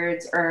Ouija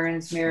boards,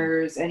 urns,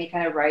 mirrors, any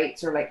kind of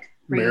rites, or like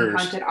bringing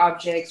haunted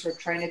objects, or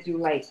trying to do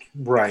like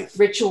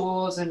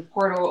rituals and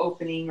portal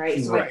opening,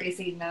 right? So like they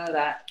say none of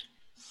that.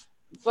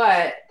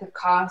 But the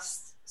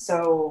cost,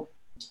 so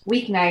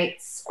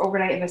weeknights,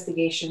 overnight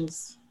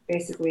investigations,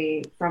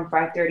 basically from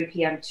 5:30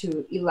 p.m.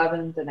 to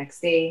 11 the next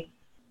day,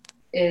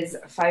 is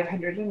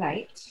 $500 a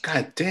night.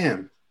 God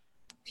damn.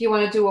 If you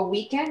want to do a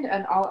weekend,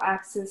 an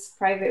all-access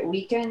private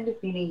weekend,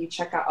 meaning you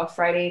check out on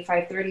Friday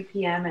 5:30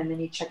 p.m. and then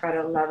you check out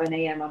at 11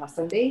 a.m. on a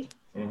Sunday,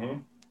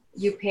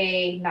 you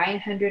pay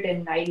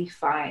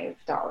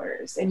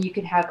 $995, and you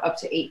can have up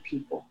to 8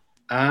 people.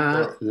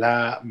 A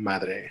la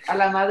madre. A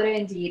la madre,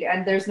 indeed.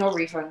 And there's no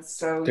refunds,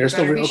 so there's you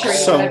better be sure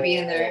you want to be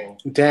in there.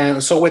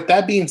 Damn. So with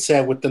that being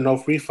said, with the no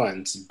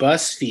refunds,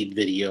 BuzzFeed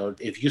video,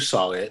 if you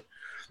saw it,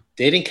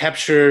 They didn't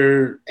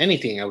capture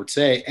anything, I would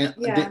say. And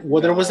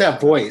there was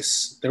that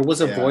voice. There was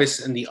a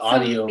voice in the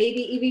audio. Some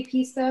maybe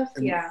EVP stuff.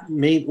 Yeah.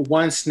 Maybe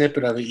one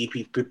snippet of an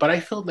EVP, but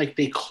I felt like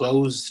they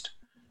closed.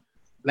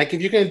 Like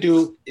if you're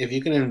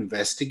gonna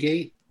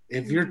investigate,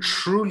 if you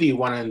truly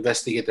want to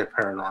investigate the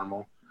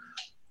paranormal,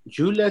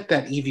 you let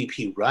that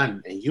EVP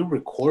run and you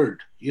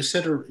record. You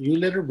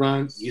let it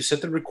run. You set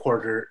the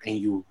recorder and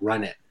you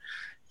run it.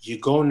 You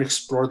go and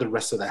explore the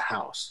rest of the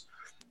house.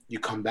 You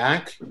come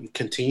back, you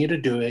continue to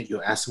do it,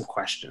 you ask some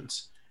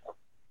questions.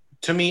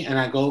 To me, and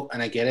I go,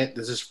 and I get it,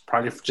 this is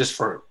probably just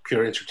for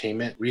pure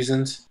entertainment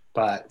reasons,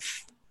 but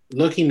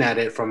looking at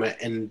it from an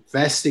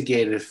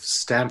investigative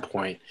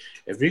standpoint,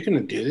 if you're going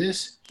to do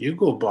this, you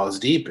go balls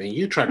deep and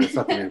you try to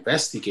fucking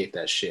investigate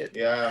that shit.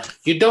 Yeah.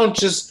 You don't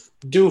just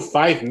do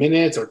 5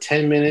 minutes or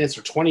 10 minutes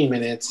or 20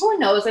 minutes. Who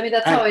knows? I mean,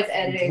 that's how it's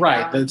edited.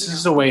 Right. This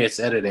is the way it's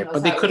edited.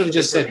 But they could have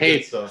just said,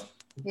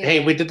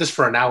 hey, we did this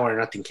for an hour and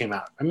nothing came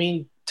out. I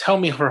mean, tell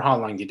me for how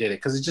long you did it,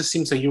 because it just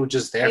seems like you were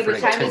just there for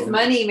like time is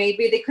money.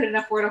 Maybe they couldn't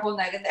afford a whole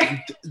night in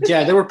there.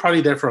 Yeah, they were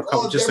probably there for a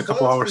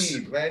couple hours.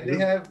 Man. They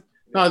have.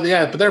 No,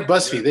 yeah, but they're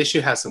BuzzFeed. They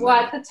should have some. Well,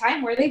 at the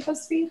time, were they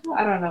BuzzFeed?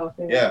 I don't know if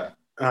they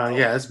were.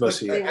 Yeah, it's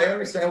BuzzFeed. I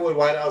understand what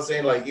White House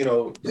saying, like,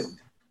 and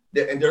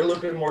they're a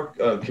little bit more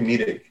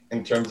comedic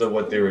in terms of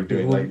what they were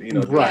doing, like,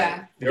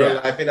 right. They were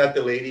laughing at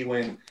the lady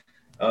when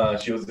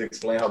she was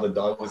explaining how the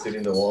dog was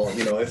hitting the wall.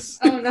 It's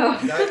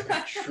not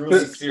a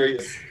truly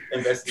serious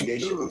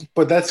investigation.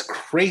 But that's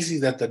crazy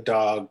that the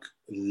dog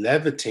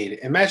levitated.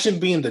 Imagine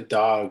being the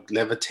dog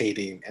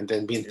levitating and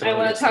then being thrown. I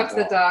want to talk to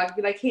the dog.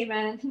 Be like, hey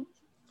man,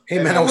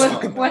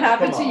 what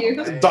happened to you?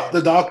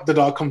 The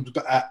dog comes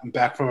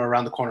back from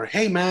around the corner.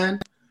 Hey man,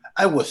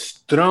 I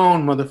was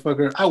thrown,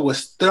 motherfucker. I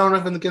was thrown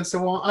up against the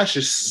wall. I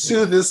should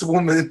sue this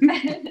woman.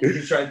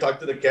 You try and talk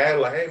to the cat,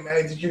 like, hey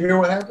man, did you hear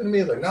what happened to me?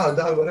 He's like, no,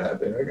 dog, what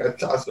happened? I got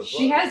tossed the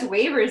She has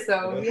waivers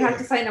though. You have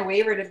to sign a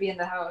waiver to be in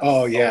the house.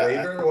 Oh yeah. A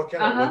waiver? What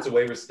kind of what's a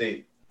waiver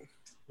state?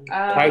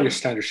 Probably your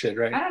standard shit,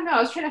 right? I don't know.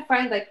 I was trying to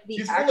find like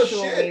the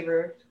actual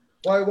waiver.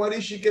 Why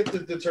did she get to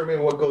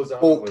determine what goes on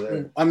over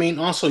there? I mean,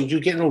 also you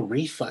get no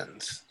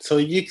refunds, so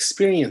you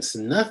experience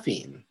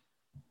nothing.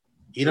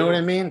 You know what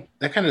I mean?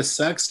 That kind of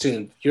sucks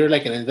too. You're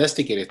like an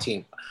investigative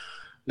team.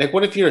 Like,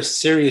 what if you're a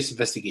serious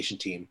investigation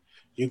team?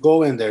 You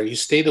go in there, you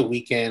stay the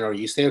weekend or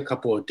you stay a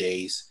couple of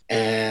days,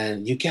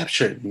 and you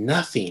capture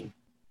nothing.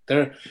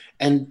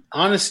 And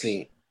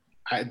honestly,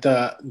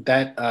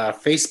 that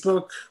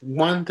Facebook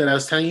one that I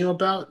was telling you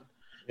about,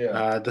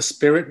 the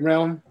spirit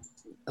realm.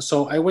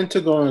 So I went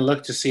to go and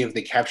look to see if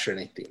they captured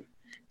anything.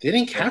 They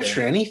didn't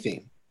capture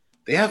anything.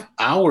 They have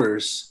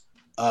hours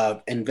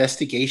of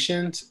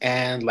investigations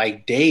and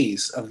like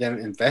days of them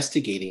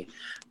investigating.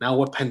 Now,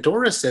 what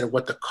Pandora said,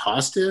 what the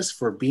cost is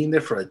for being there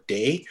for a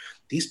day,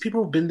 these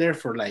people have been there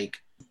for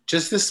like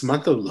just this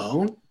month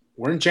alone.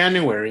 We're in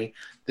January.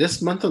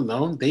 This month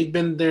alone, they've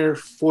been there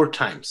 4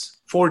 times.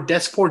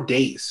 That's 4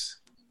 days.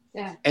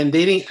 Yeah. And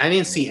I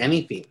didn't see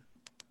anything.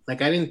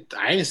 Like I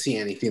didn't see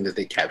anything that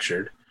they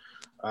captured.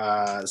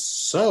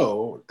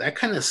 So that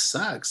kind of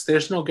sucks.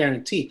 There's no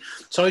guarantee.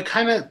 So it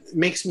kind of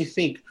makes me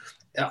think,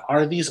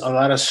 are these a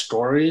lot of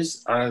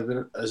stories?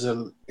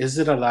 Is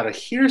it a lot of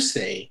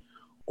hearsay?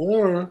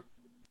 Or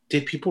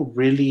did people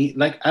really,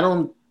 like,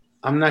 I'm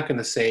not going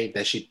to say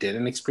that she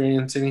didn't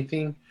experience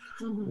anything.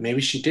 Mm-hmm.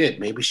 Maybe she did.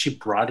 Maybe she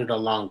brought it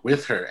along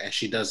with her and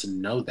she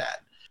doesn't know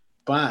that.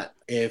 But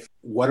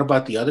what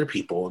about the other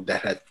people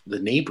that had the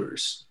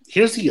neighbors?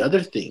 Here's the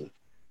other thing.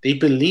 They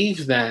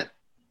believe that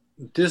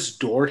this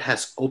door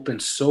has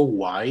opened so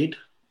wide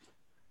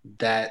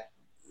that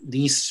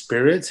these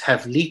spirits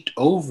have leaked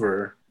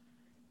over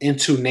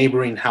into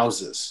neighboring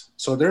houses.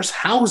 So there's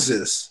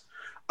houses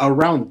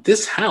around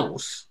this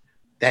house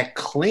that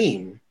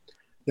claim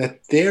that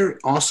they're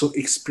also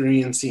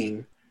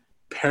experiencing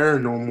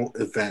paranormal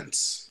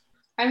events.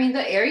 I mean,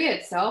 the area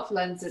itself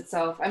lends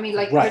itself. I mean,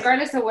 like,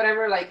 regardless of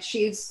whatever, like,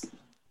 she's,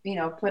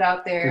 put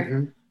out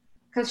there,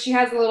 because she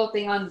has a little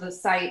thing on the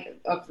site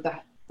of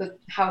the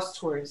house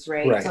tours,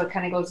 right? So it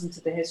kind of goes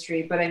into the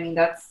history. But I mean,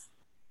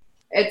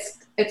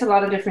 it's a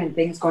lot of different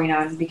things going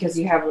on, because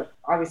you have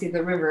obviously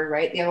the river,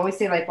 right? They always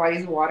say like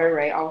bodies of water,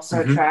 right?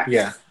 Also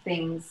attracts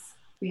things.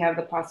 We have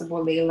the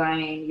possible ley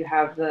line. You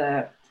have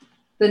the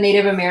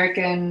Native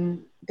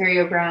American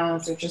burial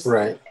grounds, or just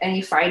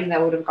any fighting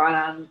that would have gone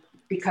on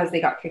because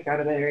they got kicked out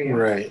of that area.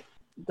 Right.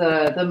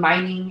 The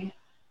mining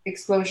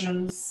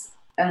explosions,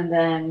 and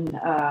then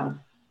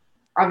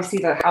obviously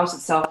the house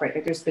itself, right?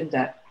 Like there's been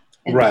death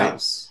in the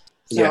house.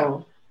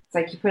 So it's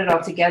like you put it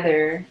all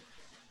together.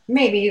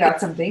 Maybe you got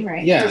something,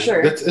 right? Yeah, for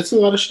sure. It's a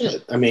lot of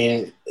shit. I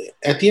mean,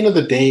 at the end of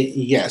the day,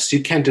 yes,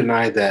 you can't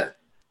deny that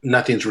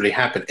nothing's really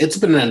happened. It's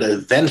been an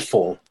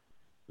eventful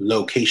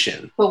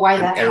location. But why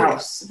that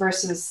house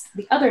versus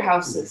the other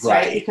houses,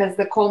 right? Because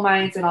the coal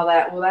mines and all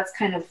that, well, that's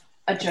kind of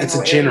a general area. It's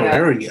a general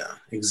area.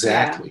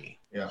 Exactly.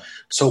 Yeah.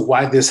 So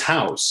why this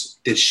house?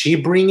 Did she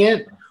bring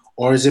it?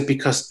 Or is it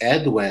because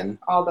Edwin,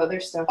 all the other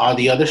stuff, all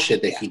the other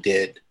shit that he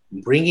did,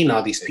 bringing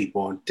all these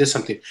people and did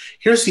something?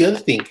 Here's the other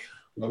thing.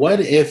 What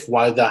if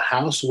while the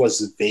house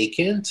was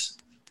vacant,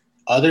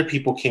 other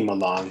people came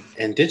along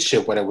and did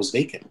shit when it was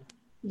vacant.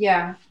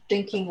 Yeah,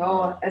 thinking,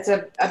 it's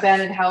an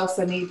abandoned house,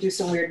 and they do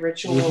some weird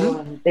ritual,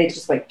 and they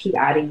just like keep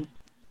adding.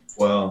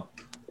 Well,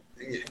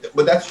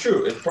 but that's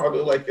true. It's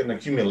probably like an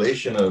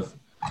accumulation of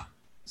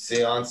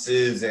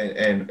seances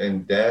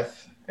and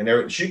death.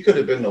 And she could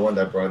have been the one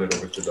that brought it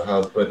over to the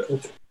house, but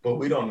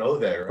we don't know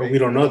that, right? But we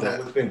don't know that.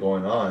 What's been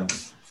going on.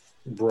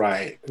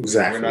 Right,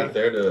 exactly. We're not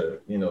there to,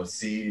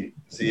 see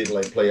it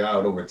like play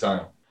out over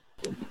time,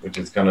 which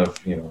is kind of,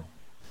 kind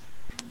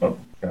of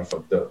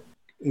fucked up.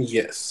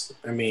 Yes.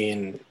 I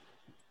mean,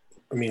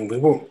 we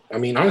won't,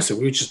 honestly,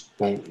 we just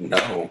won't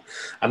know.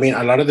 I mean,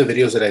 a lot of the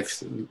videos that I've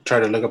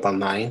tried to look up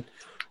online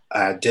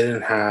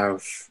didn't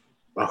have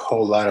a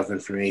whole lot of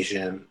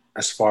information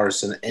as far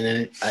as an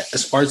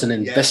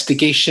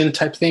investigation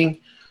type thing.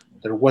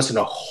 There wasn't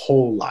a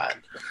whole lot.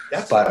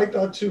 That's what I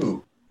thought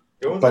too.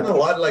 There wasn't a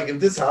lot. Like, if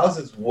this house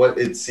is what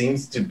it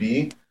seems to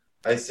be,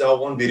 I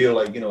saw one video,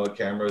 like, a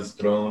camera's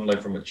thrown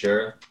like from a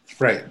chair.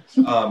 Right.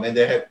 And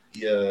they had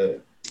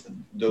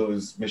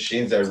those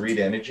machines that read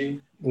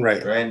energy.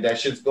 Right. And that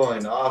shit's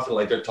going off, and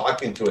like they're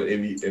talking to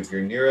it. If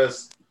you're near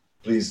us,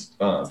 please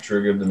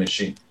trigger the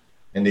machine.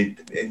 And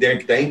they're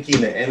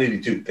thanking the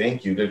entity too.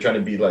 Thank you. They're trying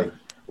to be like,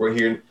 we're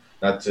here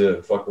not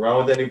to fuck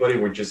around with anybody.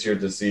 We're just here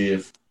to see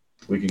if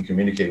we can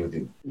communicate with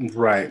you.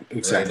 Right.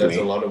 Exactly. Right?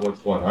 That's a lot of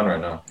what's going on right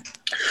now.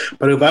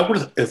 But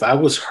if I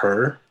was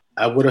her,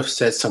 I would have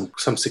set some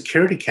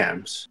security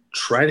cams.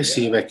 Try to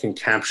see if I can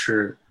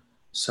capture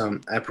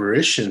some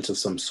apparitions of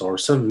some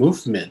sort, some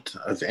movement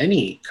of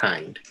any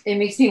kind. It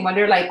makes me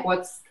wonder, like,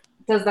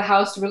 does the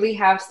house really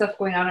have stuff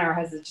going on, or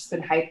has it just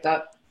been hyped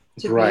up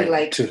to be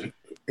like the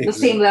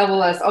same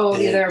level as the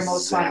other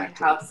most haunted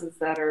houses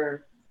that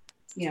are,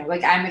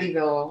 like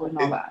Amityville and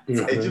all that.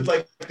 It's just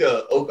like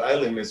the Oak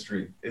Island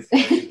mystery. It's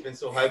been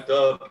so hyped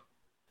up,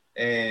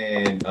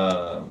 and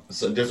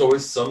so there's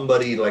always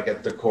somebody like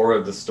at the core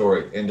of the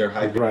story, and they're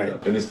hyped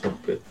up, and it's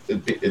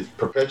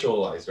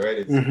perpetualized, right?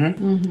 It's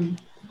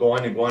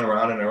going and going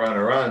around and around and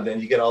around. Then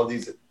you get all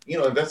these,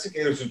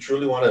 investigators who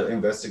truly want to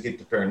investigate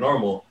the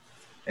paranormal,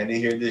 and they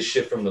hear this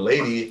shit from the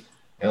lady,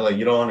 and like,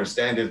 you don't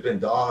understand. There's been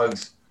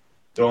dogs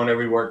thrown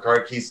everywhere,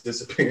 car keys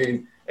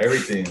disappearing,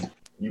 everything.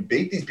 You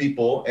bait these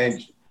people,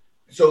 and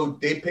so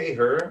they pay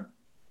her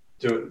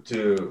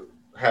to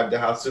have the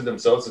house to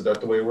themselves. Is that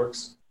the way it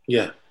works?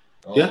 Yeah.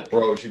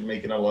 Bro, she's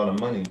making a lot of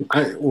money.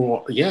 I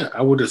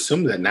would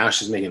assume that now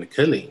she's making a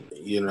killing.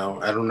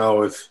 I don't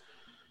know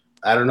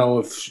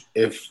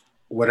if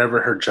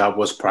whatever her job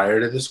was prior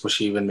to this, was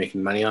she even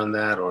making money on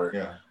that,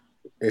 or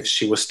if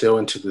she was still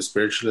into the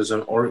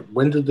spiritualism, or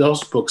when did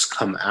those books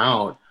come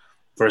out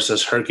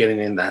versus her getting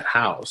in that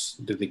house?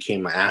 Did they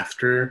came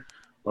after,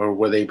 or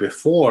were they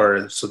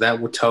before? So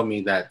that would tell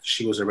me that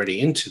she was already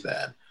into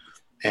that,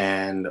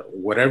 and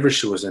whatever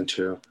she was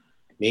into,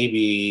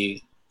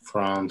 maybe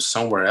from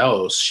somewhere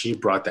else, she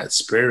brought that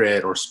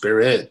spirit or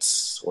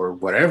spirits or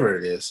whatever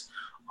it is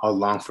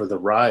along for the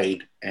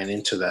ride and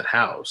into that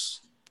house.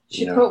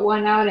 She put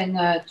one out in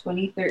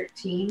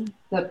 2013,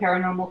 the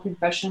Paranormal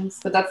Confessions,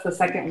 but that's the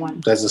second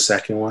one. That's the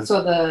second one.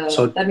 So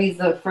that means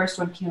the first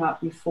one came out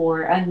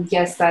before. And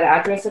yes, that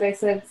address that I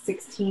said,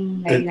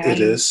 1699. It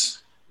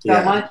is.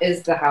 That one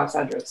is the house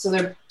address. So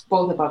they're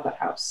both about that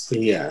house.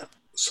 Yeah.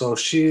 So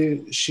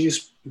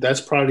that's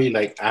probably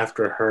like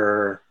after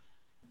her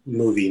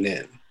moving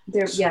in.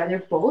 They're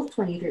both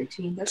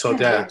 2013. That's so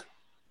that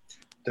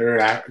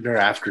they're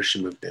after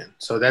she moved in.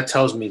 So that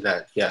tells me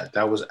that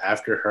that was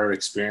after her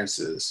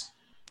experiences.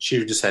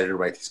 She decided to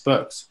write these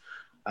books,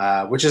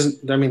 which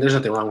is, there's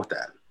nothing wrong with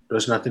that.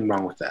 There's nothing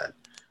wrong with that.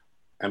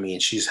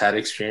 She's had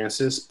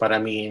experiences, but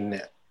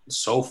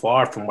so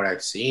far from what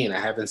I've seen, I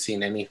haven't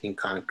seen anything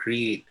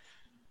concrete.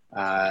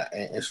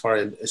 As far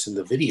as in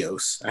the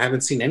videos, I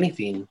haven't seen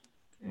anything,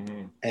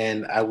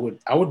 and I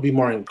would be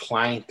more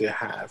inclined to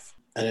have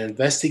an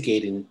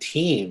investigating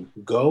team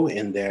go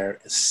in there,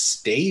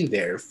 stay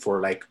there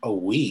for like a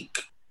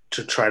week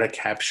to try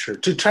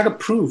to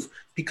prove,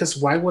 because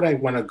why would I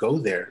want to go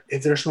there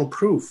if there's no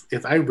proof?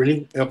 If I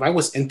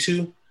was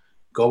into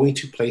going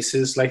to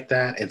places like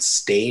that and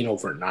staying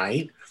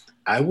overnight,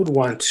 I would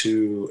want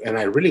to, and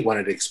I really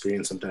wanted to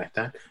experience something like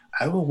that,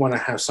 I would want to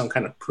have some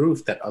kind of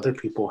proof that other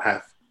people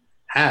have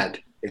had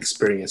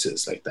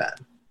experiences like that.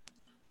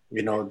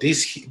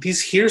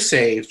 These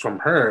hearsay from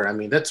her,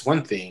 that's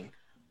one thing.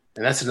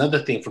 And that's another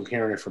thing from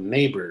hearing it from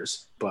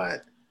neighbors.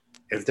 But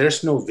if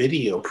there's no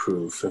video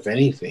proof of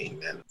anything,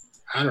 then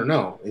I don't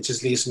know. It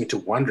just leads me to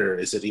wonder,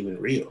 is it even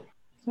real?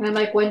 And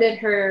like, when did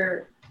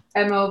her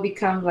MO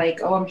become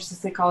like, I'm just a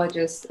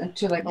psychologist,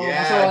 to like,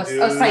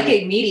 a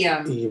psychic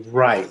medium?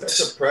 Right.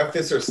 That's a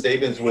preface or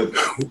statements with,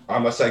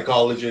 I'm a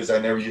psychologist. I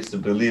never used to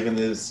believe in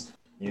this.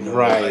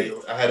 Right.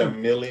 I had a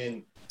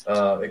million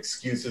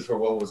excuses for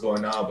what was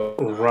going on,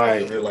 but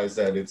right. I realized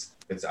that it's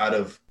out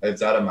of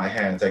my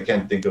hands. I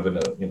can't think of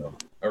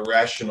a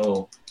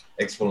rational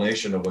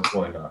explanation of what's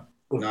going on.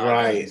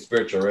 Right.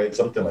 Spiritual, right?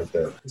 Something like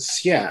that.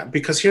 Yeah,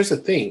 because here's the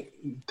thing.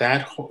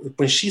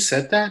 When she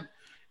said that,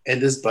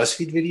 and this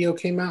BuzzFeed video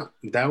came out,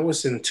 that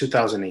was in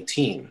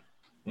 2018.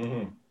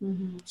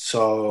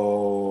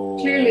 So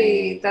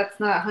clearly, that's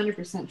not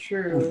 100%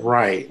 true.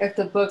 Right. If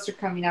the books are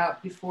coming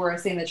out before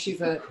saying that she's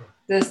a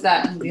this,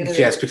 that, and the other.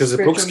 Yes, because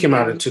the books came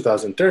out in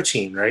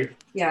 2013, right?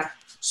 Yeah.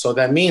 So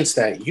that means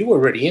that you were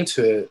already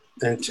into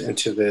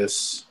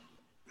this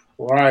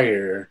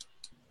prior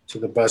to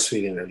the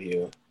BuzzFeed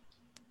interview.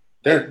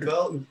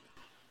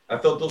 I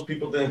felt those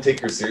people didn't take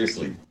her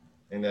seriously,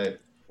 and that.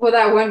 Well,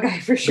 that one guy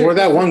for sure. Well,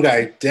 that one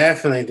guy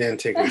definitely didn't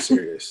take her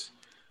serious.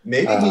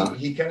 Maybe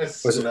he kind of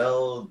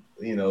smelled,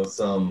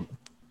 some.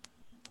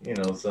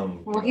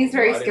 Well, he's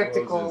very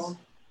skeptical.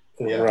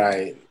 Yeah.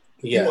 Right.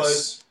 Yes. He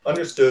was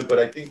understood, but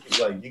I think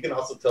you can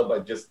also tell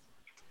by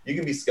you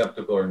can be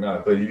skeptical or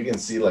not, but you can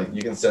see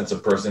you can sense a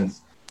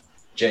person's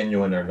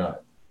genuine or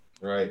not,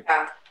 right?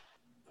 Yeah.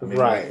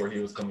 Right. Where he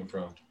was coming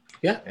from.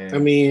 Yeah.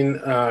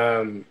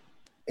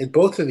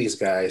 Both of these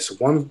guys,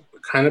 one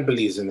kind of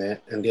believes in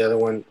it, and the other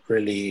one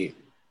really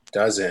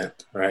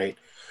doesn't, right?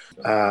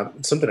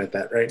 Something like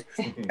that, right?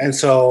 And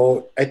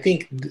so I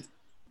think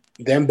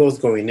them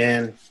both going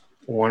in,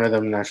 one of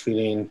them not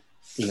feeling,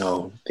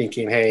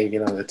 thinking, hey,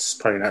 it's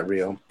probably not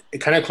real. It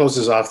kind of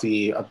closes off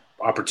the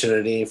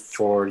opportunity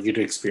for you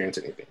to experience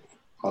anything.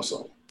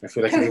 Also, I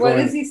feel like what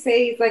does he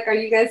say? He's like, "Are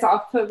you guys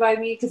off put by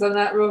me because I'm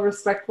not real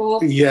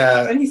respectful?"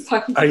 Yeah. When he's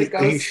talking to the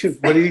ghost.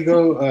 What do you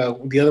go?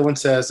 The other one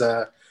says,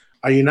 "Are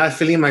you not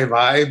feeling my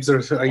vibes,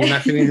 or are you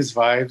not feeling his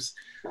vibes?"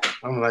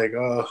 I'm like,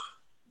 oh.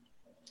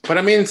 But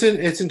I mean,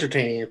 it's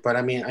entertaining. But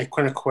I mean, I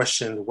kind of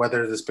question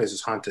whether this place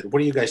is haunted. What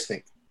do you guys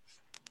think?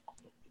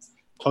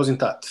 Closing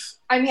thoughts.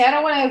 I mean, I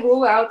don't want to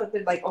rule out that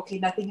they're like, okay,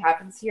 nothing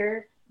happens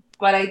here.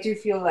 But I do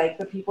feel like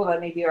the people that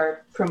maybe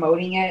are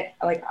promoting it,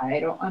 I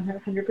don't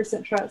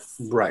 100% trust.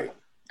 Right.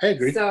 I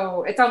agree.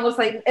 So it's almost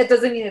like, it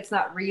doesn't mean it's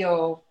not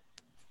real,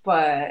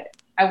 but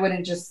I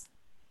wouldn't just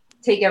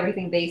take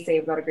everything they say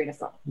without a grain of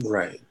salt.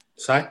 Right.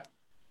 Sai?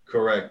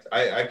 Correct.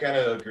 I kind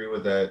of agree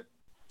with that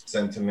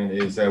sentiment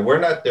is that we're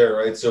not there,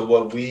 right? So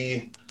what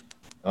we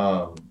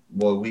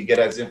get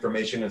as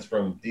information is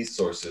from these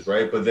sources,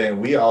 right? But then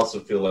we also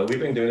feel like we've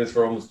been doing this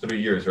for almost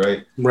 3 years,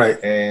 right?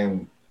 Right.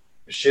 And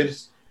shit,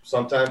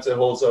 sometimes it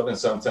holds up and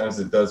sometimes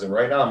it doesn't.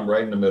 Right now, I'm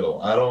right in the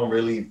middle. I don't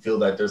really feel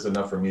that there's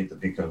enough for me to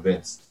be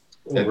convinced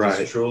that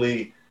there's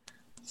truly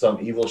some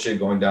evil shit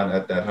going down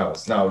at that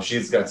house. Now,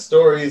 she's got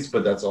stories,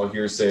 but that's all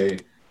hearsay.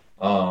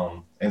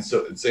 And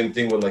so same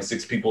thing with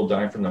 6 people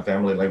dying from the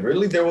family.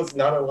 Really, there was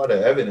not a lot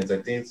of evidence.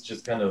 I think it's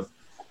just kind of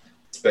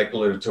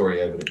speculatory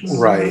evidence.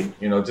 Right.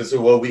 Just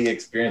what we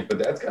experienced. But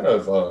that's kind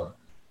of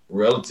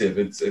relative.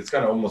 It's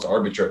kind of almost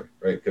arbitrary,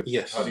 right?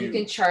 Yes. How do you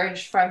can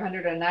charge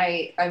 $500 a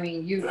night. I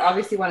mean, you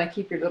obviously want to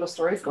keep your little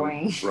stories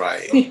going.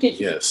 Right.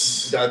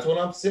 Yes. That's what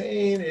I'm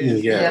saying.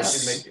 Is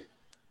yes.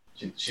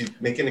 She's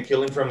making a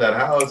killing from that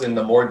house, and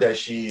the more that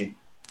she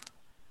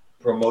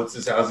promotes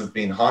this house as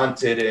being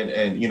haunted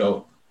and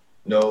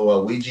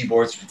no Ouija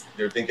boards,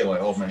 they're thinking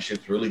oh man,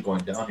 shit's really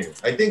going down here.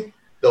 I think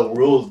the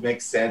rules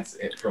make sense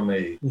from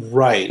a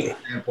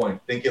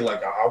standpoint, thinking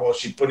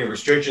she's putting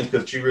restrictions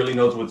because she really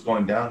knows what's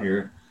going down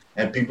here,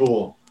 and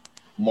people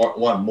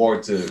want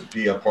more to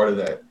be a part of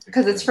that.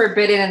 Because it's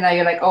forbidden, and now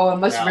you're like, oh, it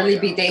must really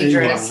be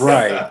dangerous.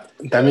 Right.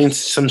 That means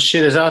some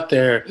shit is out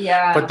there.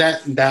 Yeah. But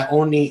that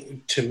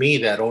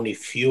only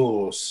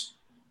fuels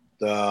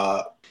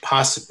the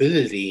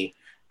possibility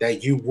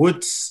that you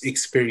would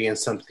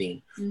experience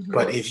something. Mm-hmm.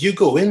 But if you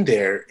go in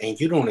there and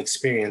you don't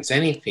experience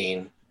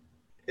anything,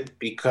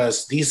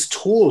 because these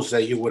tools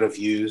that you would have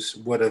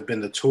used would have been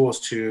the tools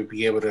to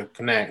be able to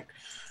connect.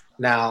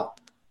 Now,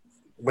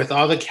 with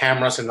all the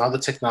cameras and all the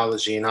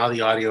technology and all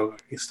the audio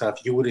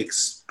stuff, you would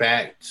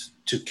expect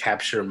to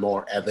capture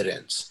more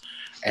evidence.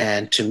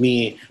 And to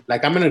me,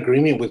 I'm in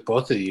agreement with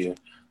both of you.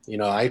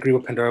 I agree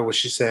with Pandora, what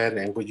she said,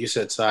 and what you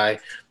said, Sai.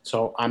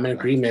 So I'm in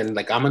agreement.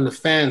 I'm on the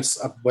fence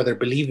of whether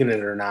believing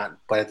it or not.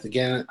 But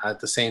again, at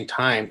the same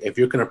time, if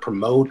you're going to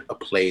promote a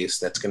place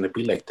that's going to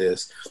be like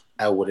this,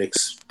 I would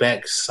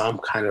expect some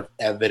kind of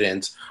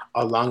evidence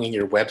along in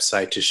your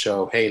website to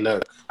show, hey,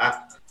 look. I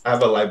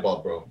have a light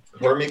bulb, bro.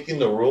 We're making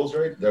the rules,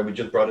 right, that we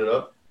just brought it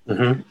up.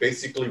 Mm-hmm.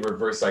 Basically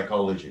reverse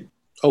psychology.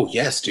 Oh,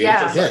 yes, dude.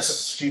 Yeah.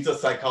 Yes. She's a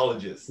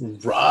psychologist.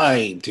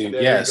 Right, dude.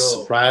 There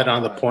yes. Right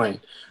on the point.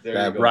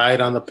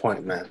 Right on the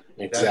point, man.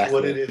 Exactly. That's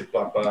what it is,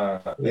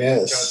 Papa.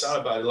 Yes. I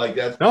about it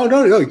that.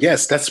 No.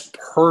 Yes, that's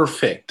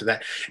perfect.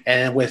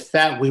 And with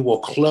that, we will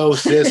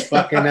close this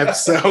fucking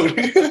episode.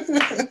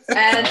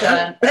 And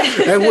done.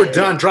 And we're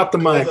done. Drop the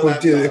mic. We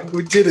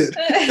did it.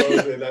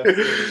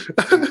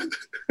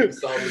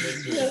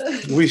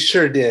 We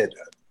sure did.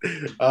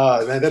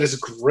 Man, that is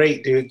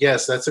great, dude.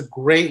 Yes, that's a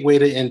great way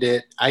to end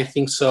it. I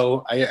think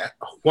so. I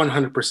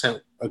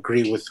 100%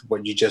 agree with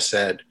what you just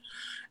said.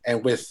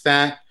 And with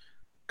that,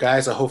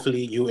 guys,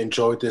 hopefully you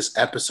enjoyed this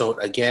episode.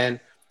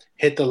 Again,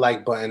 hit the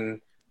like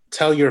button,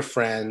 tell your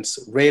friends,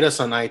 rate us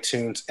on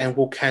iTunes, and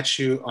we'll catch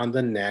you on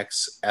the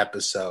next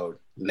episode.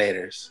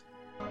 Laters.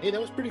 Hey,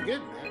 that was pretty good,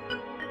 man.